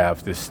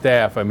staff. The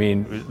staff, last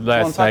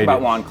night. Talk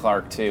about Juan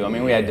Clark, too.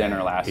 We had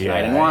dinner last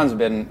night. And Juan's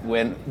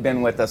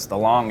been with us the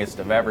longest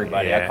of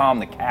everybody. Yeah. I call him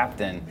the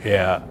captain.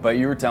 Yeah. But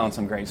you were telling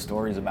some great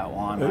stories about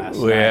Juan last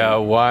night.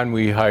 Well, Juan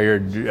we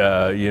hired,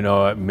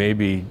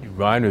 maybe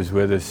Juan was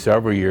with us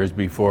several years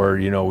before,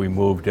 we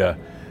moved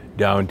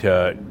down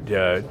to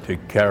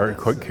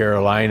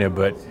Carolina,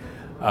 but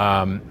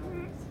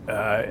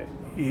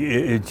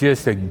it's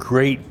just a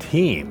great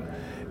team.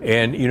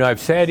 And you know, I've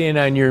sat in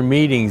on your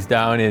meetings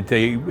down at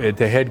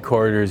the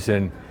headquarters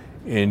in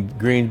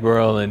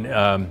Greensboro, and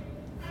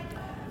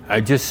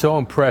I'm just so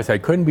impressed. I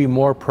couldn't be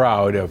more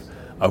proud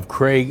of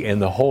Craig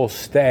and the whole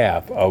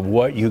staff of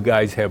what you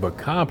guys have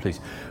accomplished.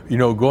 You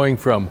know, going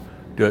from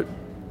to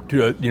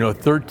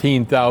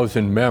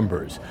 13,000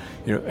 members,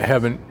 you know,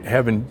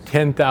 having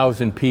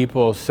 10,000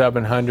 people,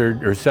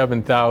 700 or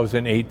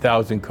 7,000,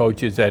 8,000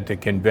 coaches at the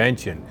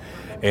convention,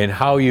 and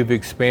how you've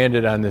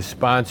expanded on the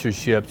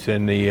sponsorships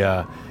and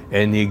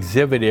the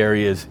exhibit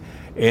areas.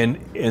 And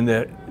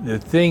the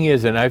thing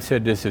is, and I've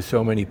said this to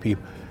so many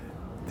people,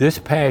 this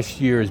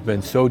past year has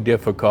been so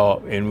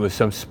difficult, and with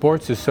some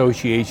sports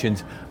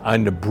associations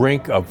on the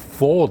brink of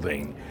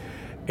folding.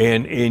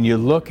 And you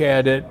look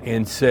at it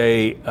and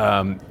say...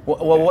 well,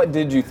 what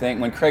did you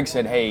think when Craig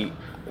said, hey,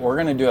 we're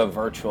going to do a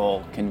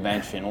virtual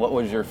convention? What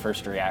was your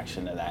first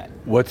reaction to that?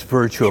 What's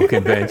virtual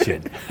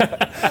convention?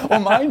 Well,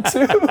 mine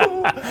too.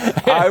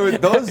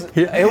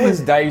 It was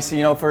dicey.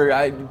 You know,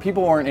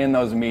 people weren't in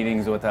those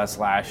meetings with us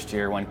last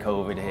year when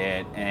COVID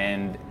hit,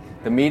 and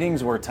the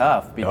meetings were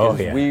tough because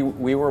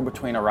we were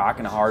between a rock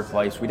and a hard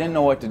place. We didn't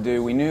know what to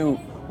do. We knew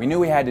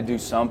we had to do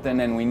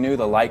something, and we knew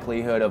the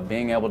likelihood of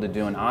being able to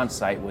do an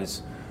on-site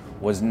was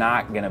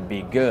not going to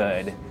be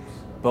good.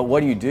 But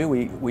what do?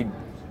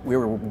 We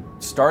were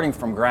starting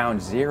from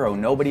ground zero.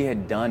 Nobody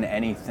had done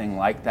anything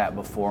like that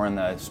before in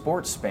the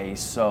sports space.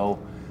 So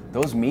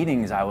those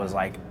meetings, I was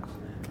like,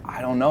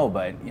 I don't know,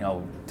 but you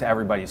know, to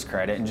everybody's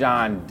credit, and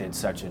John did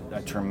such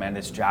a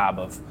tremendous job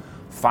of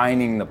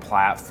finding the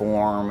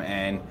platform,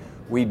 and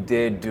we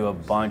did do a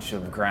bunch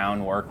of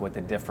groundwork with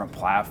the different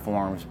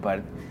platforms,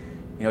 but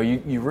you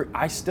know,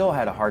 I still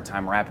had a hard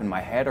time wrapping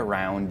my head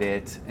around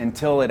it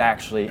until we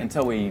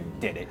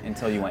did it,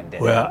 until you went and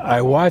did it. Well,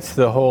 I watched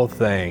the whole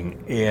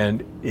thing,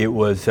 and it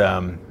was,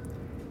 to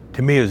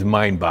me, it was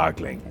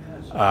mind-boggling.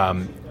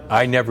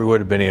 I never would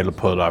have been able to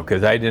pull it off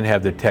because I didn't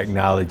have the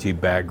technology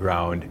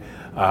background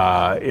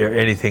or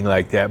anything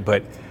like that,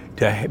 but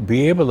to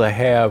be able to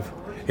have,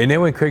 and then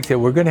when Craig said,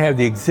 we're going to have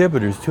the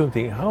exhibitors too, I'm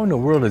thinking, how in the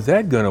world is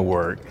that going to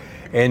work?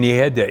 And you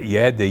had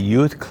the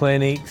youth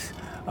clinics,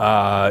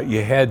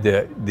 you had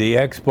the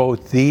expo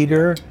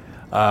theater.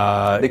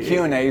 The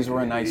Q&As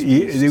were a nice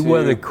piece too.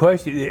 Well, the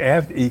question you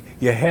had,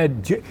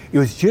 it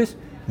was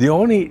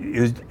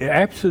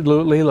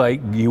absolutely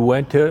like you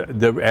went to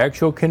the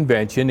actual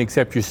convention,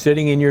 except you're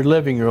sitting in your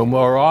living room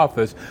or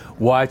office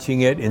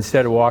watching it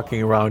instead of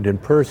walking around in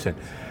person.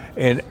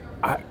 And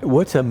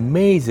what's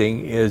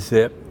amazing is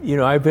that, you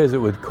know, I visit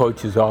with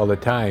coaches all the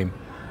time.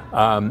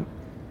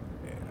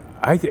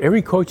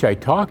 Every coach I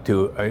talked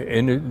to,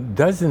 and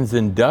dozens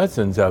and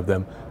dozens of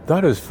them,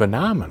 thought it was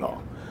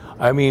phenomenal.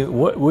 I mean,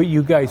 what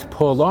you guys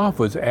pulled off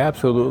was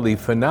absolutely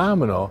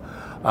phenomenal.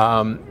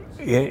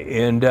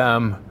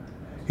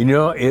 You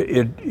know,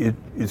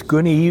 it's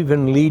going to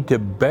even lead to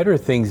better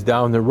things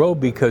down the road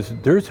because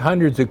there's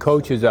hundreds of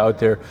coaches out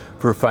there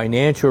for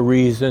financial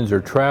reasons or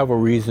travel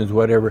reasons,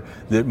 whatever,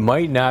 that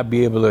might not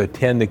be able to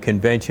attend the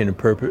convention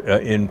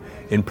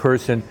in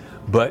person,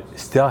 but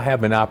still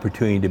have an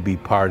opportunity to be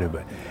part of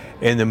it.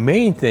 And the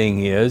main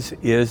thing is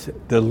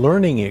the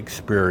learning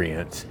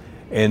experience.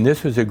 And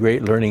this was a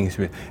great learning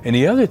experience. And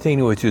the other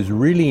thing which is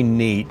really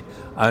neat,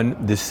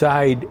 on the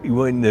side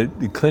when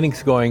the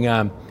clinic's going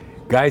on,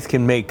 guys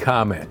can make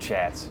comments.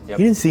 Chats. Yep.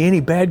 You didn't see any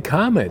bad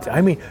comments.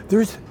 I mean,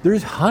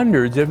 there's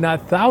hundreds, if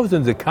not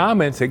thousands, of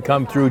comments that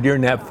come through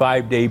during that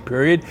 5-day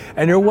period,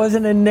 and there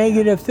wasn't a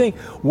negative thing.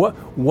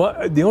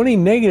 What the only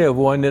negative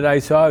one that I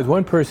saw is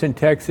one person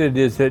texted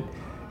is that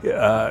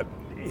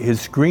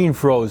his screen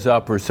froze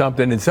up or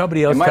something, and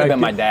somebody else. It might have been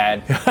my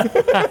dad.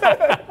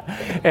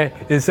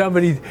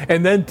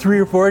 and then 3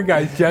 or 4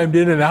 guys chimed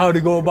in on how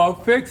to go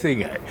about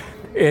fixing it,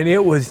 and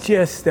it was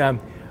just.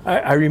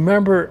 I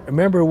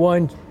remember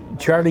one.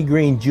 Charlie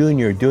Green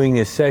Jr. doing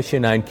this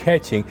session on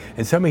catching,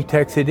 and somebody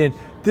texted in,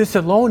 "This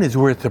alone is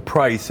worth the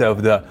price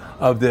of the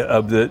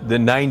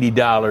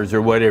 $90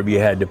 or whatever you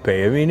had to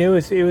pay." I mean, it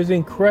was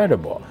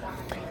incredible.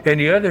 And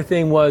the other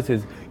thing was,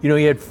 you know,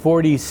 you had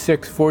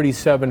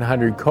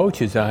 4,700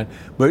 coaches on,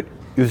 but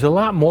it was a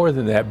lot more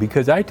than that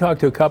because I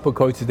talked to a couple of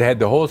coaches that had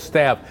the whole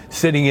staff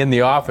sitting in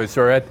the office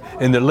or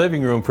in the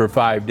living room for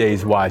 5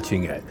 days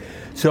watching it.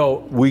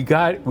 So we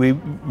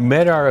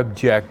met our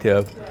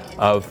objective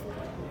of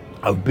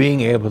being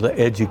able to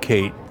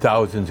educate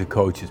thousands of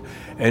coaches.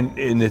 And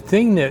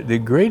the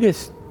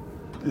greatest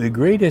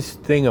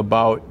thing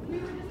about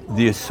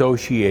the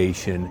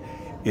association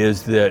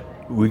is that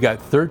we got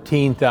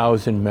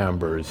 13,000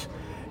 members,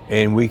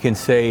 and we can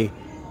say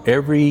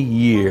every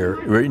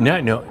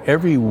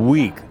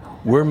week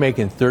we're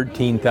making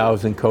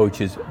 13,000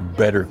 coaches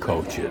better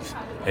coaches.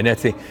 And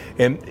that's it.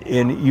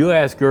 And you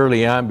asked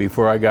early on,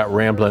 before I got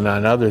rambling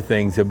on other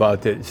things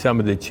about some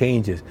of the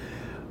changes.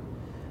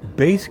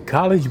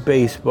 College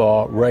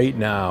baseball right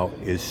now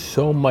is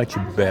so much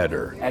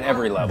better at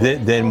every level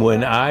than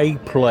when I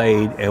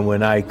played and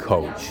when I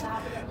coached.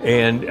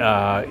 And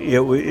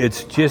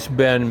it's just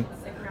been.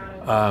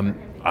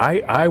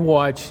 I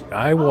watch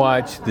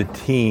the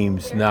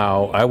teams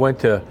now. I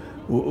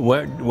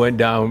went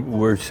down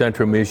where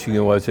Central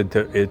Michigan was at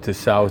the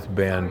South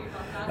Bend,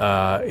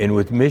 and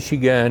with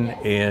Michigan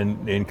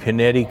and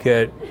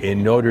Connecticut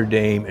and Notre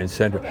Dame and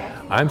Central,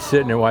 I'm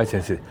sitting there watching.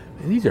 I said,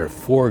 these are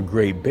 4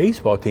 great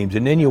baseball teams,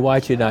 and then you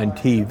watch it on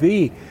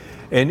TV,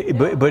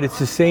 but it's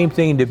the same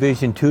thing in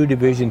Division II,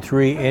 Division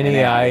III,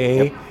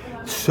 NAIA.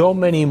 So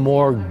many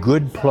more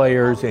good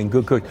players and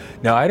good coaches.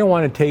 Now, I don't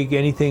want to take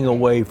anything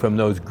away from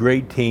those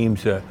great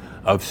teams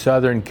of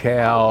Southern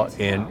Cal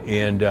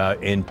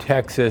and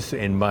Texas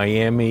and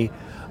Miami,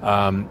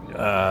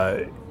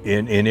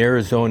 in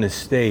Arizona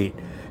State.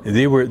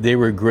 They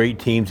were great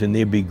teams, and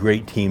they'd be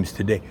great teams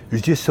today.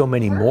 There's just so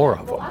many more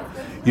of them.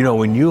 You know,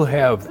 when you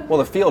have... Well,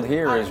 the field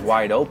here is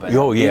wide open.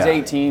 Oh, yeah. These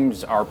 8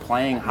 teams are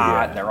playing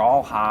hot. Yeah. They're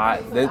all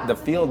hot. The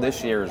field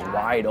this year is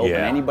wide open.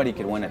 Yeah. Anybody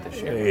could win it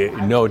this year.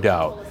 No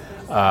doubt.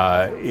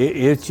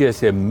 It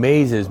just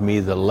amazes me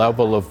the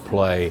level of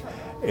play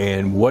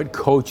and what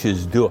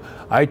coaches do.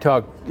 I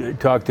talk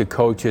to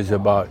coaches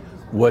about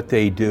what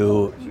they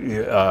do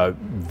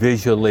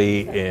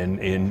visually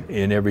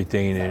and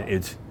everything, and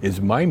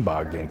it's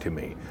mind-boggling to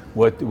me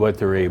what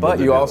they're able to do. But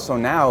you also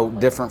now,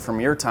 different from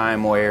your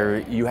time where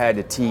you had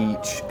to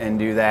teach and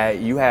do that,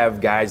 you have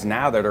guys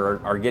now that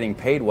are getting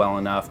paid well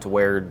enough to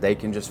where they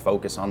can just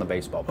focus on the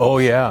baseball players. Oh,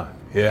 yeah.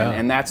 Yeah.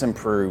 And that's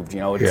improved.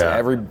 You know, it's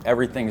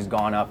everything's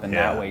gone up in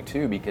that way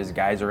too, because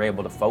guys are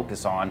able to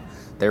focus on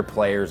their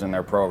players and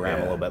their program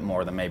a little bit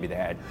more than maybe they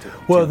had to.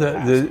 Well,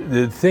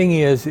 the thing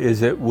is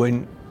that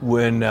when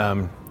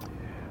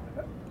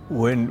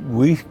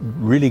we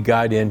really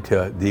got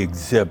into the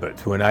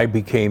exhibits, when I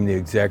became the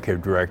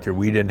executive director,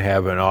 we didn't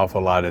have an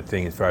awful lot of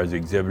things as far as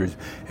exhibitors,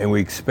 and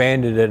we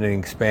expanded it and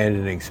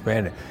expanded and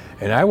expanded.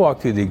 And I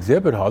walked through the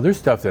exhibit hall, there's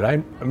stuff that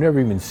I've never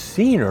even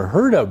seen or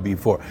heard of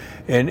before.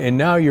 And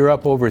now you're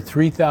up over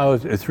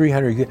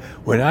 300.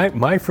 When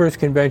my first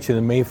convention,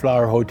 the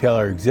Mayflower Hotel,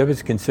 our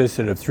exhibits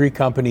consisted of 3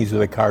 companies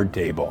with a card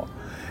table.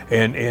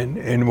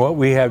 And what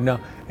we have now,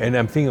 and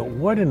I'm thinking,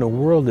 what in the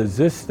world is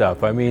this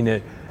stuff? I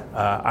mean,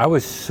 I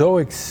was so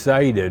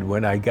excited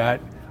when I got,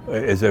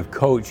 as a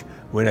coach,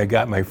 when I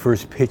got my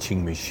first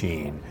pitching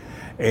machine.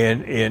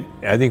 And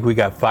I think we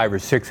got 5 or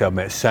 6 of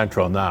them at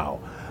Central now.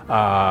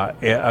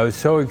 I was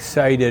so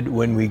excited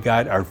when we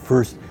got our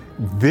first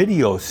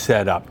video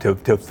set up to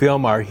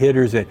film our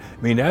hitters. And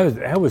I mean,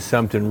 that was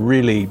something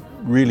really,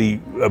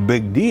 really a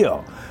big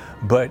deal.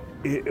 But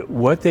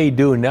what they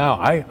do now,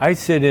 I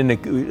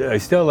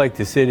still like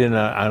to sit in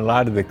on a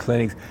lot of the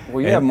clinics.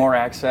 Well, you have more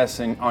access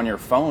on your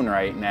phone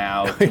right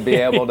now to be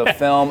able to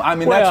film. I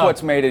mean, that's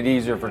what's made it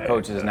easier for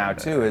coaches now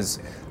too, is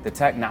the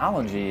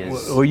technology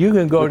is. Well, you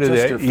can go to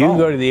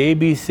the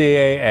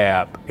ABCA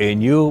app,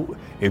 and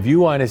if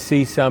you want to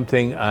see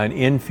something on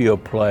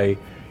infield play,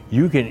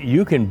 you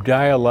can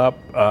dial up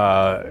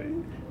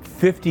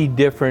 50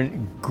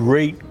 different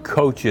great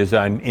coaches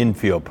on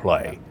infield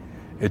play.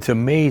 It's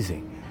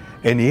amazing.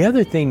 And the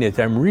other thing that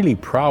I'm really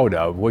proud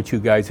of, what you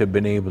guys have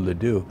been able to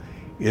do,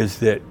 is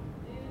that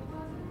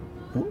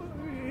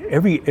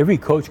every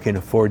coach can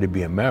afford to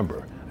be a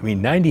member. I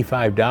mean,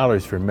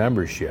 $95 for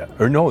membership,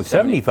 or no,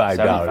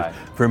 $75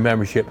 for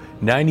membership,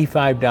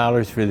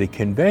 $95 for the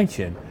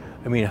convention.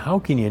 I mean, how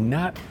can you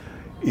not?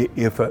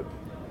 If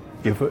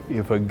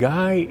a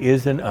guy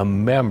isn't a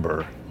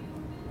member,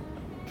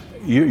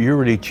 you're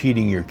really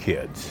cheating your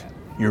kids.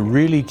 You're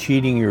really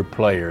cheating your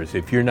players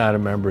if you're not a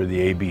member of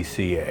the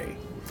ABCA.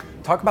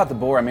 Talk about the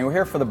board. I mean, we're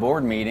here for the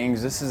board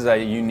meetings. This is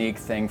a unique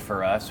thing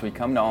for us. We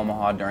come to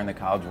Omaha during the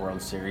College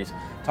World Series.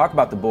 Talk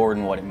about the board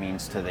and what it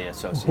means to the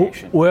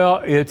association.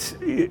 Well,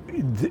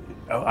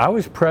 I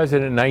was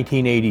president in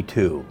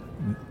 1982,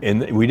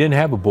 and we didn't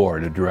have a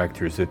board of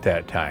directors at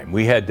that time.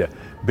 We had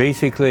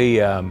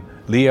basically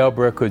Lee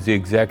Elbrook was the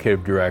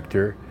executive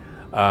director,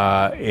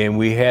 and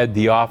we had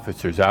the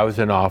officers. I was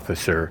an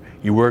officer.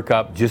 You work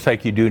up just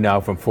like you do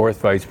now from 4th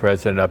vice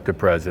president up to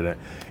president.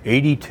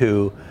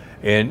 82.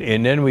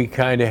 And then we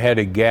kind of had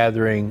a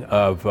gathering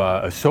of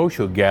a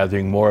social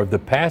gathering, more of the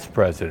past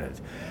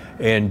presidents.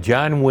 And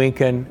John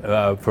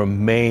Winken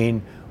from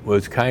Maine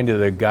was kind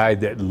of the guy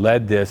that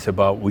led this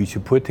about we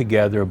should put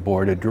together a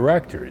board of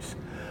directors.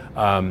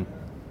 And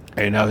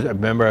I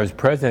remember I was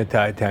president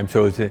at that time,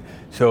 so it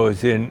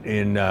was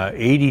in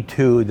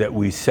 82 that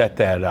we set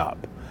that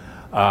up.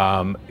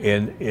 And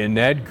in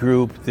that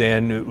group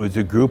then, it was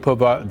a group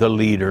of the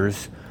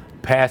leaders,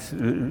 past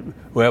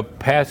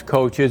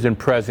coaches and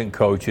present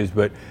coaches,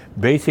 but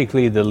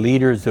basically the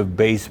leaders of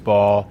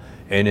baseball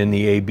and in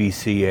the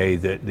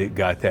ABCA that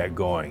got that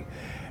going.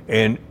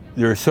 And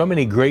there are so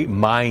many great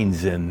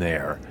minds in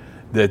there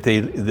that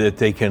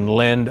they can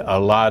lend a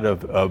lot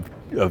of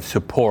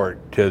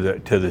support to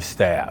the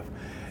staff.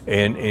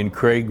 And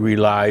Craig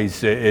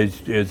relies, as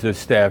the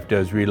staff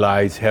does,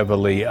 relies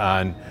heavily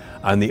on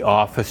the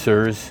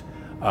officers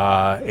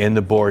and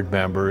the board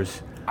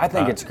members. I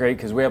think it's great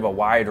because we have a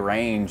wide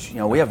range.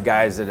 We have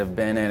guys that have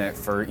been in it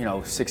for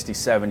 60,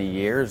 70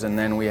 years, and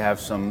then we have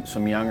some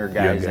younger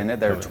guys in it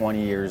that are 20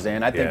 years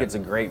in. I think it's a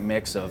great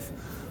mix of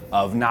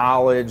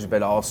knowledge,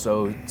 but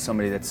also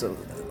somebody that's a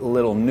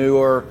little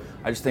newer.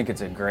 I just think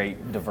it's a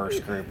great diverse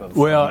group of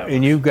members.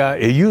 And you've got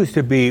it used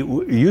to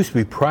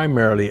be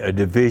primarily a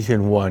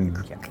Division I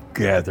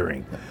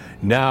gathering.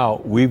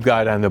 Now we've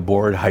got on the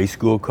board high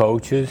school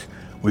coaches.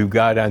 We've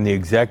got on the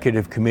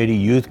executive committee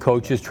youth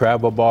coaches,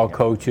 travel ball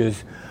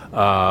coaches,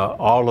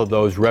 all of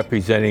those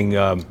representing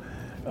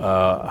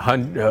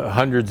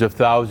hundreds of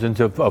thousands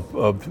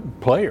of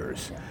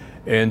players.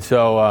 And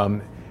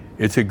so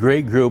it's a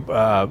great group.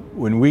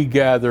 When we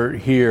gather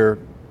here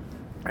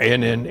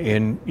and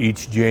in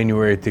each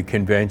January at the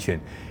convention,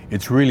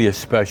 it's really a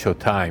special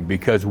time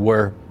because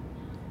where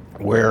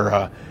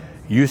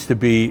used to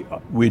be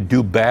we'd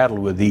do battle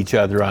with each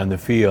other on the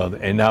field,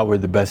 and now we're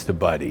the best of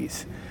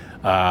buddies.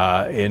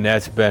 And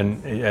that's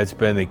been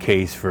the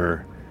case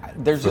for.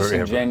 There's just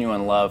a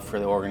genuine love for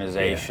the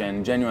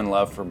organization, genuine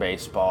love for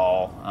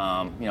baseball.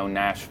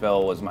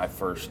 Nashville was my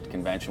first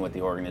convention with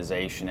the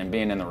organization, and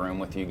being in the room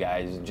with you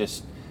guys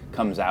just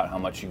comes out how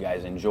much you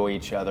guys enjoy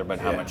each other, but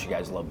how much you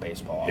guys love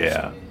baseball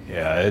also.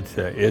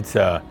 It's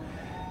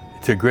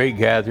a great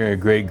gathering, a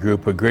great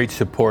group, a great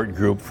support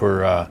group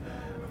for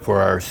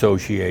our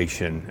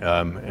association,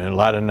 and a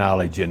lot of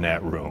knowledge in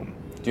that room.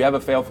 Do you have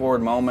a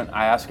fail-forward moment?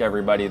 I ask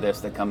everybody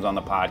this that comes on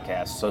the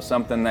podcast. So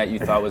something that you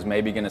thought was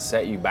maybe going to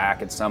set you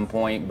back at some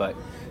point, but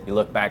you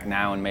look back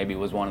now and maybe it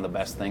was one of the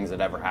best things that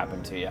ever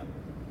happened to you.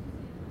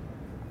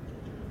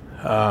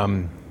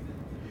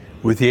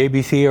 With the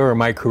ABCA or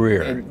my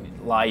career?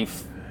 In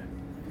life.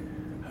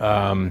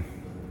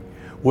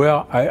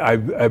 Well,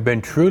 I've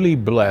been truly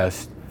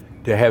blessed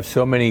to have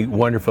so many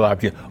wonderful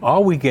opportunities.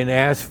 All we can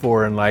ask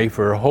for in life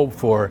or hope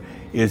for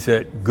is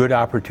that good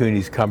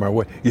opportunities come our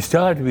way. You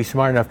still have to be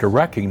smart enough to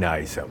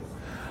recognize them.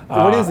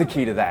 What is the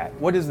key to that?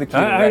 What is the key to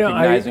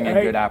recognizing a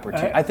good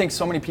opportunity? I think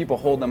so many people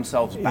hold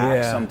themselves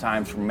back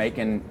sometimes from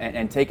making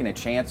and taking a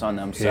chance on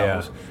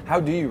themselves. How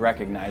do you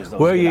recognize those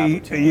good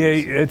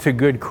opportunities? It's a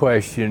good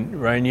question,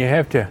 Ryan. You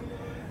have to,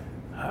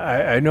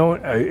 I know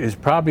it's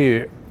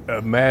probably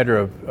a matter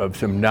of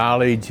some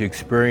knowledge,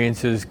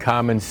 experiences,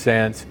 common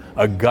sense,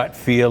 a gut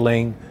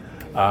feeling.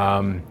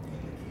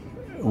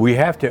 We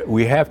have to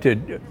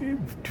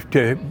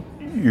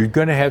you're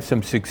going to have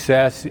some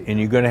success and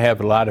you're going to have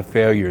a lot of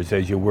failures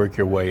as you work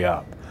your way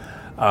up.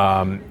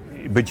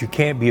 But you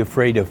can't be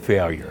afraid of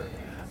failure.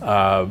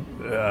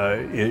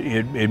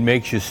 It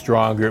makes you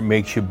stronger, it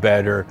makes you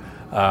better,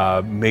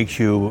 makes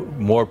you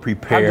more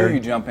prepared. How do you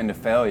jump into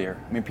failure?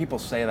 I mean, people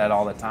say that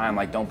all the time,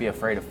 like don't be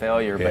afraid of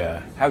failure,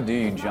 but how do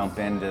you jump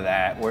into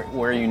that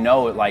where you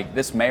know like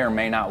this may or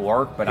may not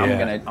work, but I'm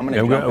gonna jump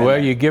in Well,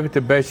 you give it the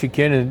best you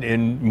can,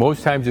 and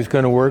most times it's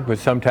going to work, but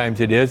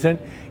sometimes it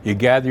isn't. You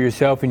gather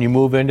yourself and you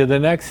move into the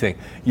next thing.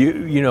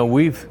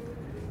 We've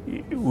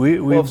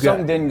if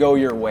something didn't go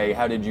your way,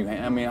 how did you?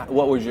 I mean,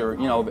 what was your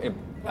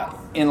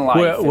in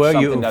life?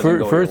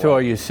 First of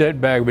all, you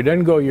sit back. If it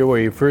doesn't go your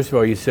way, first of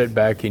all, you sit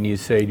back and you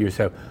say to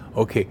yourself,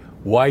 okay,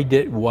 why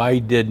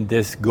didn't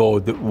this go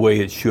the way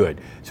it should?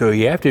 So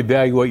you have to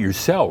evaluate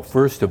yourself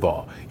first of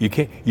all.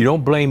 You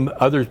don't blame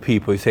other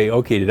people. You say,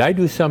 okay, did I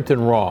do something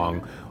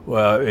wrong?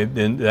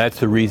 And that's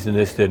the reason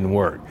this didn't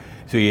work.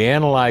 So you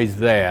analyze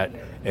that,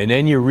 and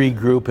then you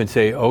regroup and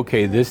say,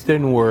 okay, this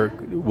didn't work.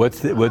 What's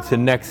the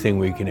next thing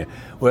we can do?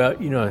 Well,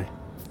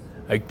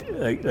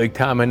 like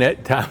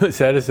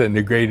Thomas Edison,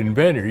 the great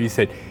inventor, he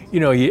said,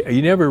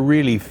 you never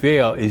really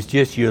fail. It's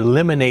just you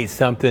eliminate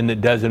something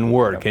that doesn't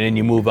work, and then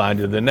you move on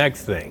to the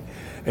next thing.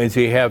 And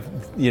so you have,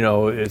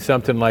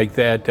 something like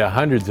that,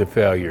 hundreds of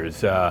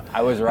failures.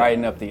 I was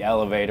riding up the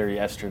elevator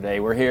yesterday.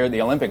 We're here,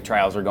 the Olympic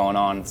trials are going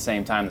on at the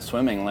same time, the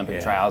swimming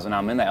Olympic trials, and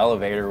I'm in the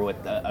elevator with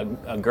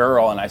a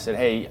girl, and I said,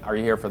 hey, are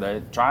you here for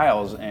the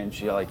trials? And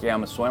she's like, yeah,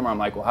 I'm a swimmer. I'm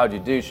like, well, how'd you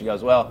do? She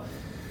goes, well,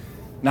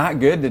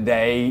 not good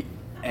today.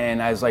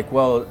 And I was like,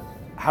 well,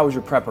 how was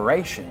your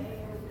preparation?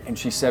 And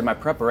she said, my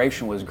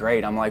preparation was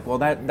great. I'm like, well,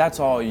 that's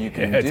all you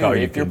can do.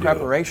 If your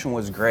preparation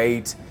was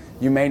great,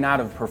 you may not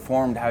have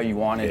performed how you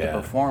wanted to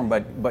perform,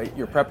 but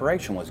your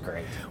preparation was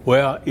great.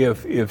 Well,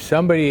 if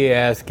somebody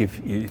asks if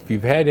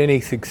you've had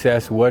any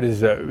success, what is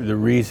the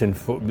reason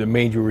for the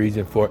major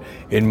reason for?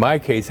 In my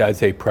case, I'd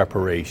say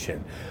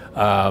preparation.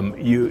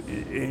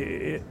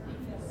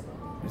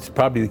 It's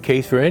probably the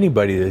case for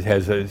anybody that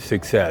has a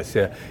success.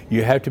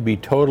 You have to be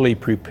totally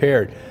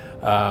prepared.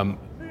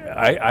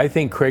 I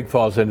think Craig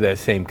falls into that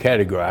same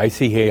category. I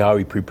see how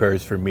he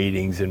prepares for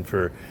meetings and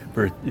for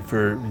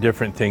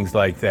different things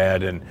like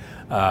that, and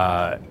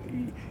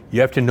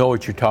you have to know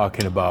what you're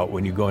talking about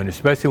when you go in,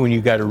 especially when you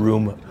got a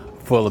room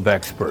full of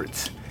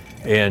experts.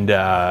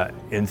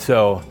 And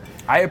so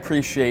I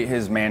appreciate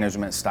his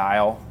management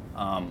style.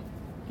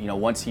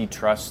 Once he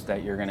trusts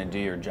that you're going to do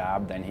your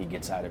job, then he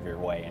gets out of your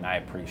way, and I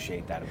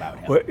appreciate that about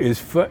him. Well, it's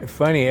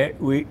funny.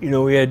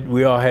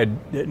 We all had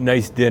a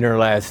nice dinner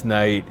last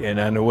night, and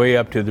on the way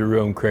up to the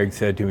room, Craig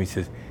said to me, he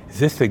says, is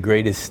this the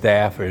greatest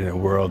staff in the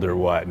world or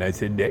what? And I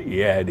said,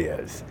 yeah, it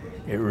is.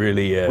 It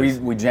really is.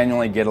 We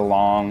genuinely get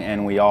along,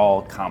 and we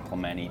all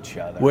complement each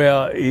other.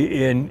 Well,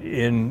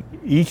 in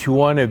each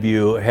one of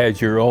you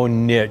has your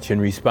own niche and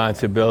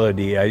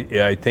responsibility.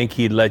 I think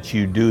he lets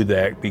you do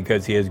that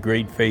because he has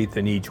great faith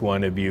in each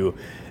one of you,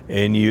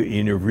 and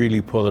you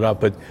really pull it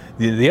up. But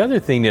the other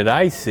thing that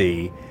I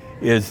see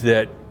is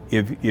that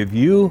if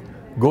you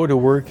go to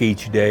work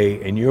each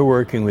day and you're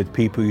working with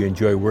people you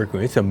enjoy working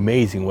with, it's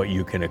amazing what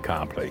you can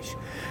accomplish.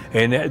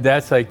 And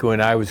that's like when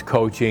I was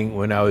coaching,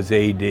 when I was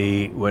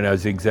AD, when I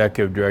was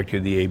executive director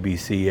of the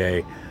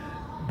ABCA.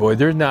 Boy,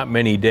 there's not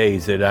many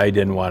days that I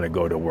didn't want to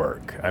go to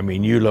work. I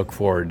mean, you look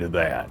forward to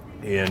that.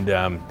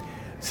 And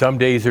some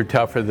days are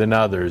tougher than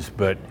others,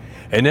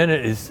 and then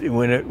it is,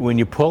 when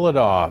you pull it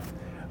off,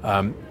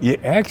 you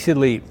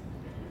actually,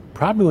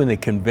 probably when the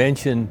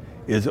convention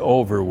is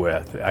over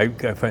with, I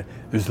find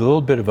there's a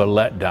little bit of a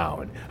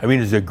letdown. I mean,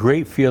 there's a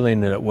great feeling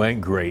that it went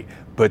great,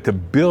 but the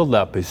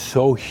buildup is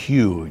so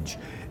huge.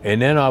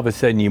 And then all of a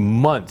sudden, you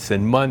months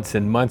and months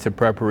and months of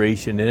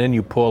preparation, and then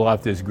you pull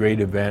off this great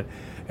event,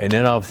 and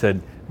then all of a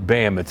sudden,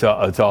 bam, it's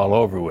all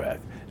over with.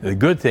 The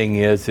good thing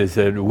is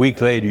that a week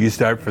later, you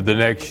start for the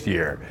next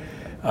year.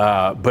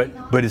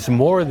 But it's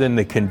more than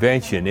the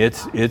convention.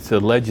 It's the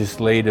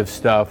legislative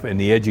stuff and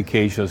the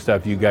educational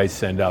stuff you guys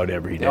send out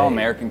every day. The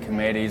All-American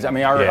committees. I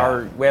mean,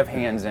 we have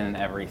hands in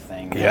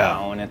everything, you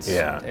know, and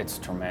it's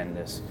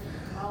tremendous.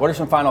 What are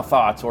some final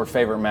thoughts or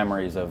favorite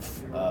memories of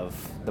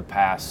the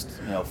past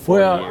 4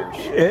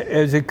 years?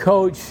 As a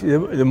coach,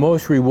 the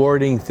most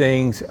rewarding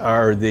things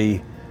are the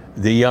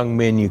young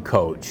men you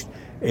coached.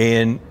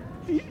 And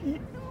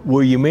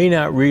where you may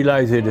not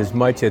realize it as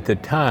much at the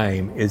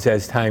time is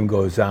as time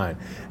goes on.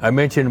 I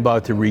mentioned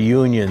about the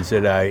reunions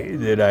that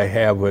I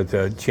have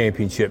with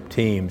championship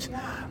teams.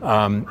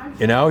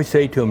 And I always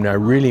say to them, and I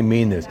really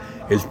mean this,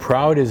 as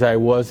proud as I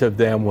was of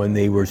them when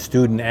they were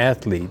student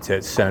athletes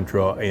at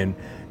Central in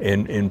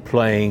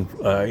playing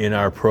in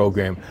our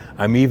program,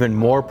 I'm even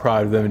more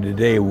proud of them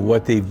today,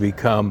 what they've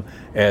become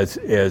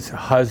as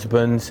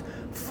husbands,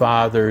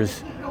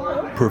 fathers,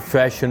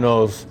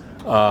 professionals,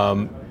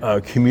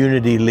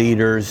 community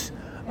leaders.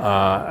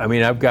 I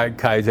mean, I've got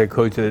guys I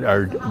coach that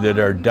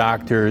are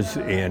doctors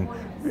and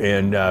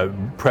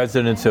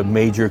presidents of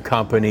major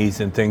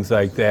companies and things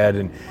like that.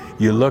 And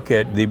you look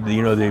at they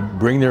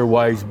bring their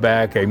wives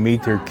back. I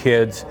meet their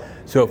kids,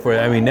 so forth.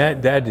 I mean,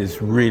 that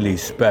is really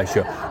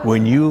special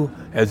when you,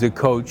 as a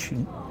coach,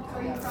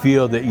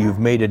 feel that you've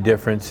made a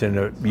difference in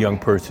a young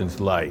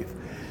person's life.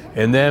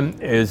 And then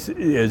as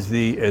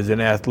an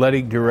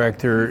athletic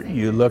director,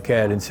 you look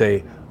at it and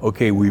say,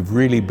 okay, we've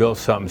really built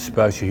something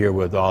special here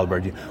with all of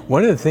our teams.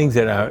 One of the things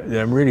that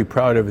I'm really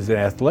proud of as an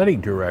athletic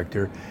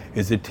director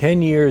is the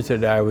 10 years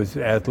that I was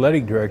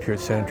athletic director at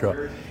Central,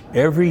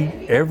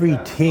 every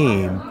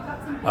team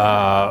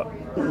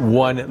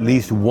won at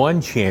least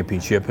one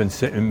championship and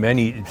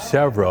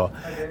several.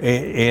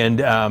 And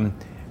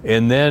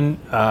then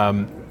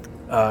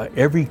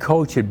every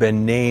coach had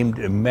been named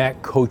a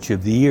MAC Coach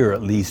of the Year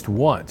at least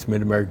once,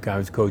 Mid-American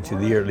Conference Coach of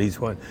the Year at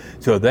least once.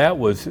 So that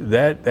was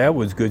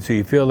good. So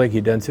you feel like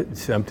you've done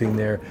something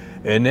there.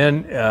 And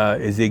then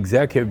as the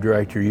executive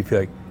director, you feel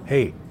like,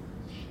 hey,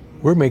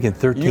 we're making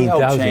 13,000 coaches. You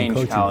helped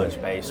change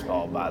college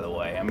baseball, by the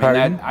way. I mean,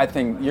 Pardon? I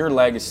think your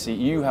legacy,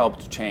 you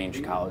helped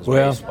change college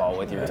baseball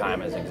with your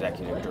time as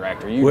executive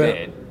director. You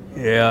did.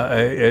 Yeah,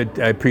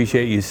 I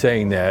appreciate you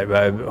saying that.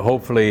 I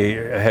hopefully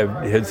have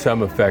had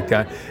some effect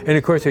on. And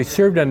of course, I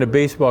served on the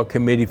baseball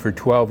committee for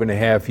 12 and a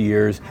half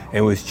years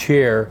and was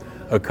chair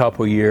a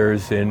couple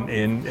years with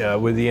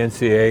the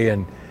NCAA.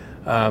 And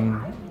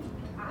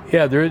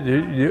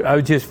I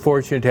was just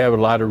fortunate to have a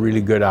lot of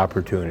really good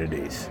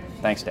opportunities.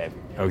 Thanks, Dave.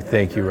 Oh,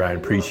 thank you, Ryan.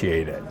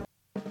 Appreciate it.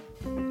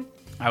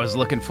 I was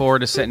looking forward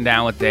to sitting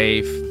down with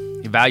Dave.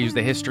 He values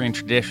the history and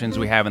traditions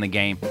we have in the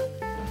game.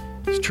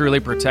 He's truly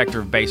a protector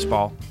of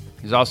baseball.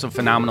 He's also a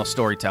phenomenal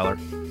storyteller.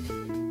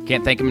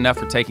 Can't thank him enough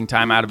for taking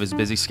time out of his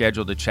busy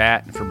schedule to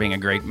chat and for being a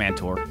great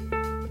mentor.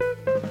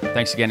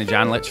 Thanks again to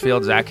John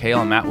Litchfield, Zach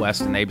Hale, and Matt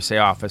West in the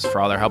ABCA office for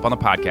all their help on the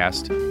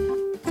podcast.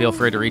 Feel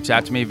free to reach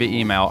out to me via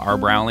email,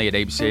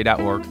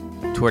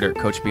 rbrownlee@abca.org, Twitter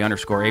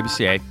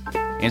 @CoachB_ABCA,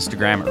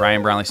 Instagram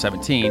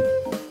 @RyanBrownlee17,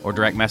 or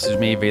direct message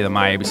me via the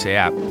My ABCA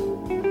app.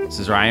 This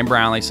is Ryan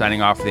Brownlee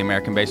signing off for the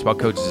American Baseball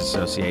Coaches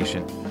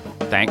Association.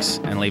 Thanks,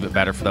 and leave it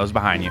better for those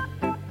behind you.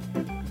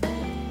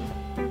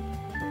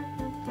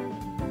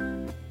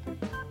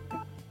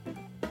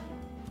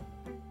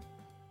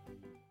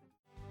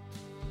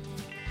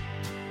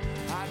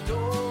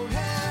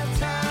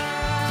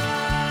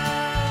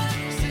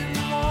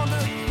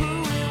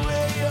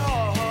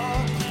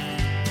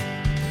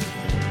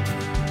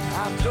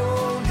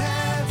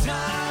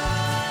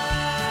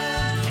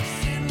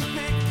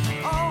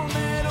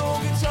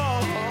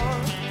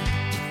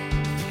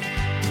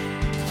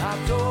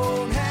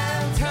 Don't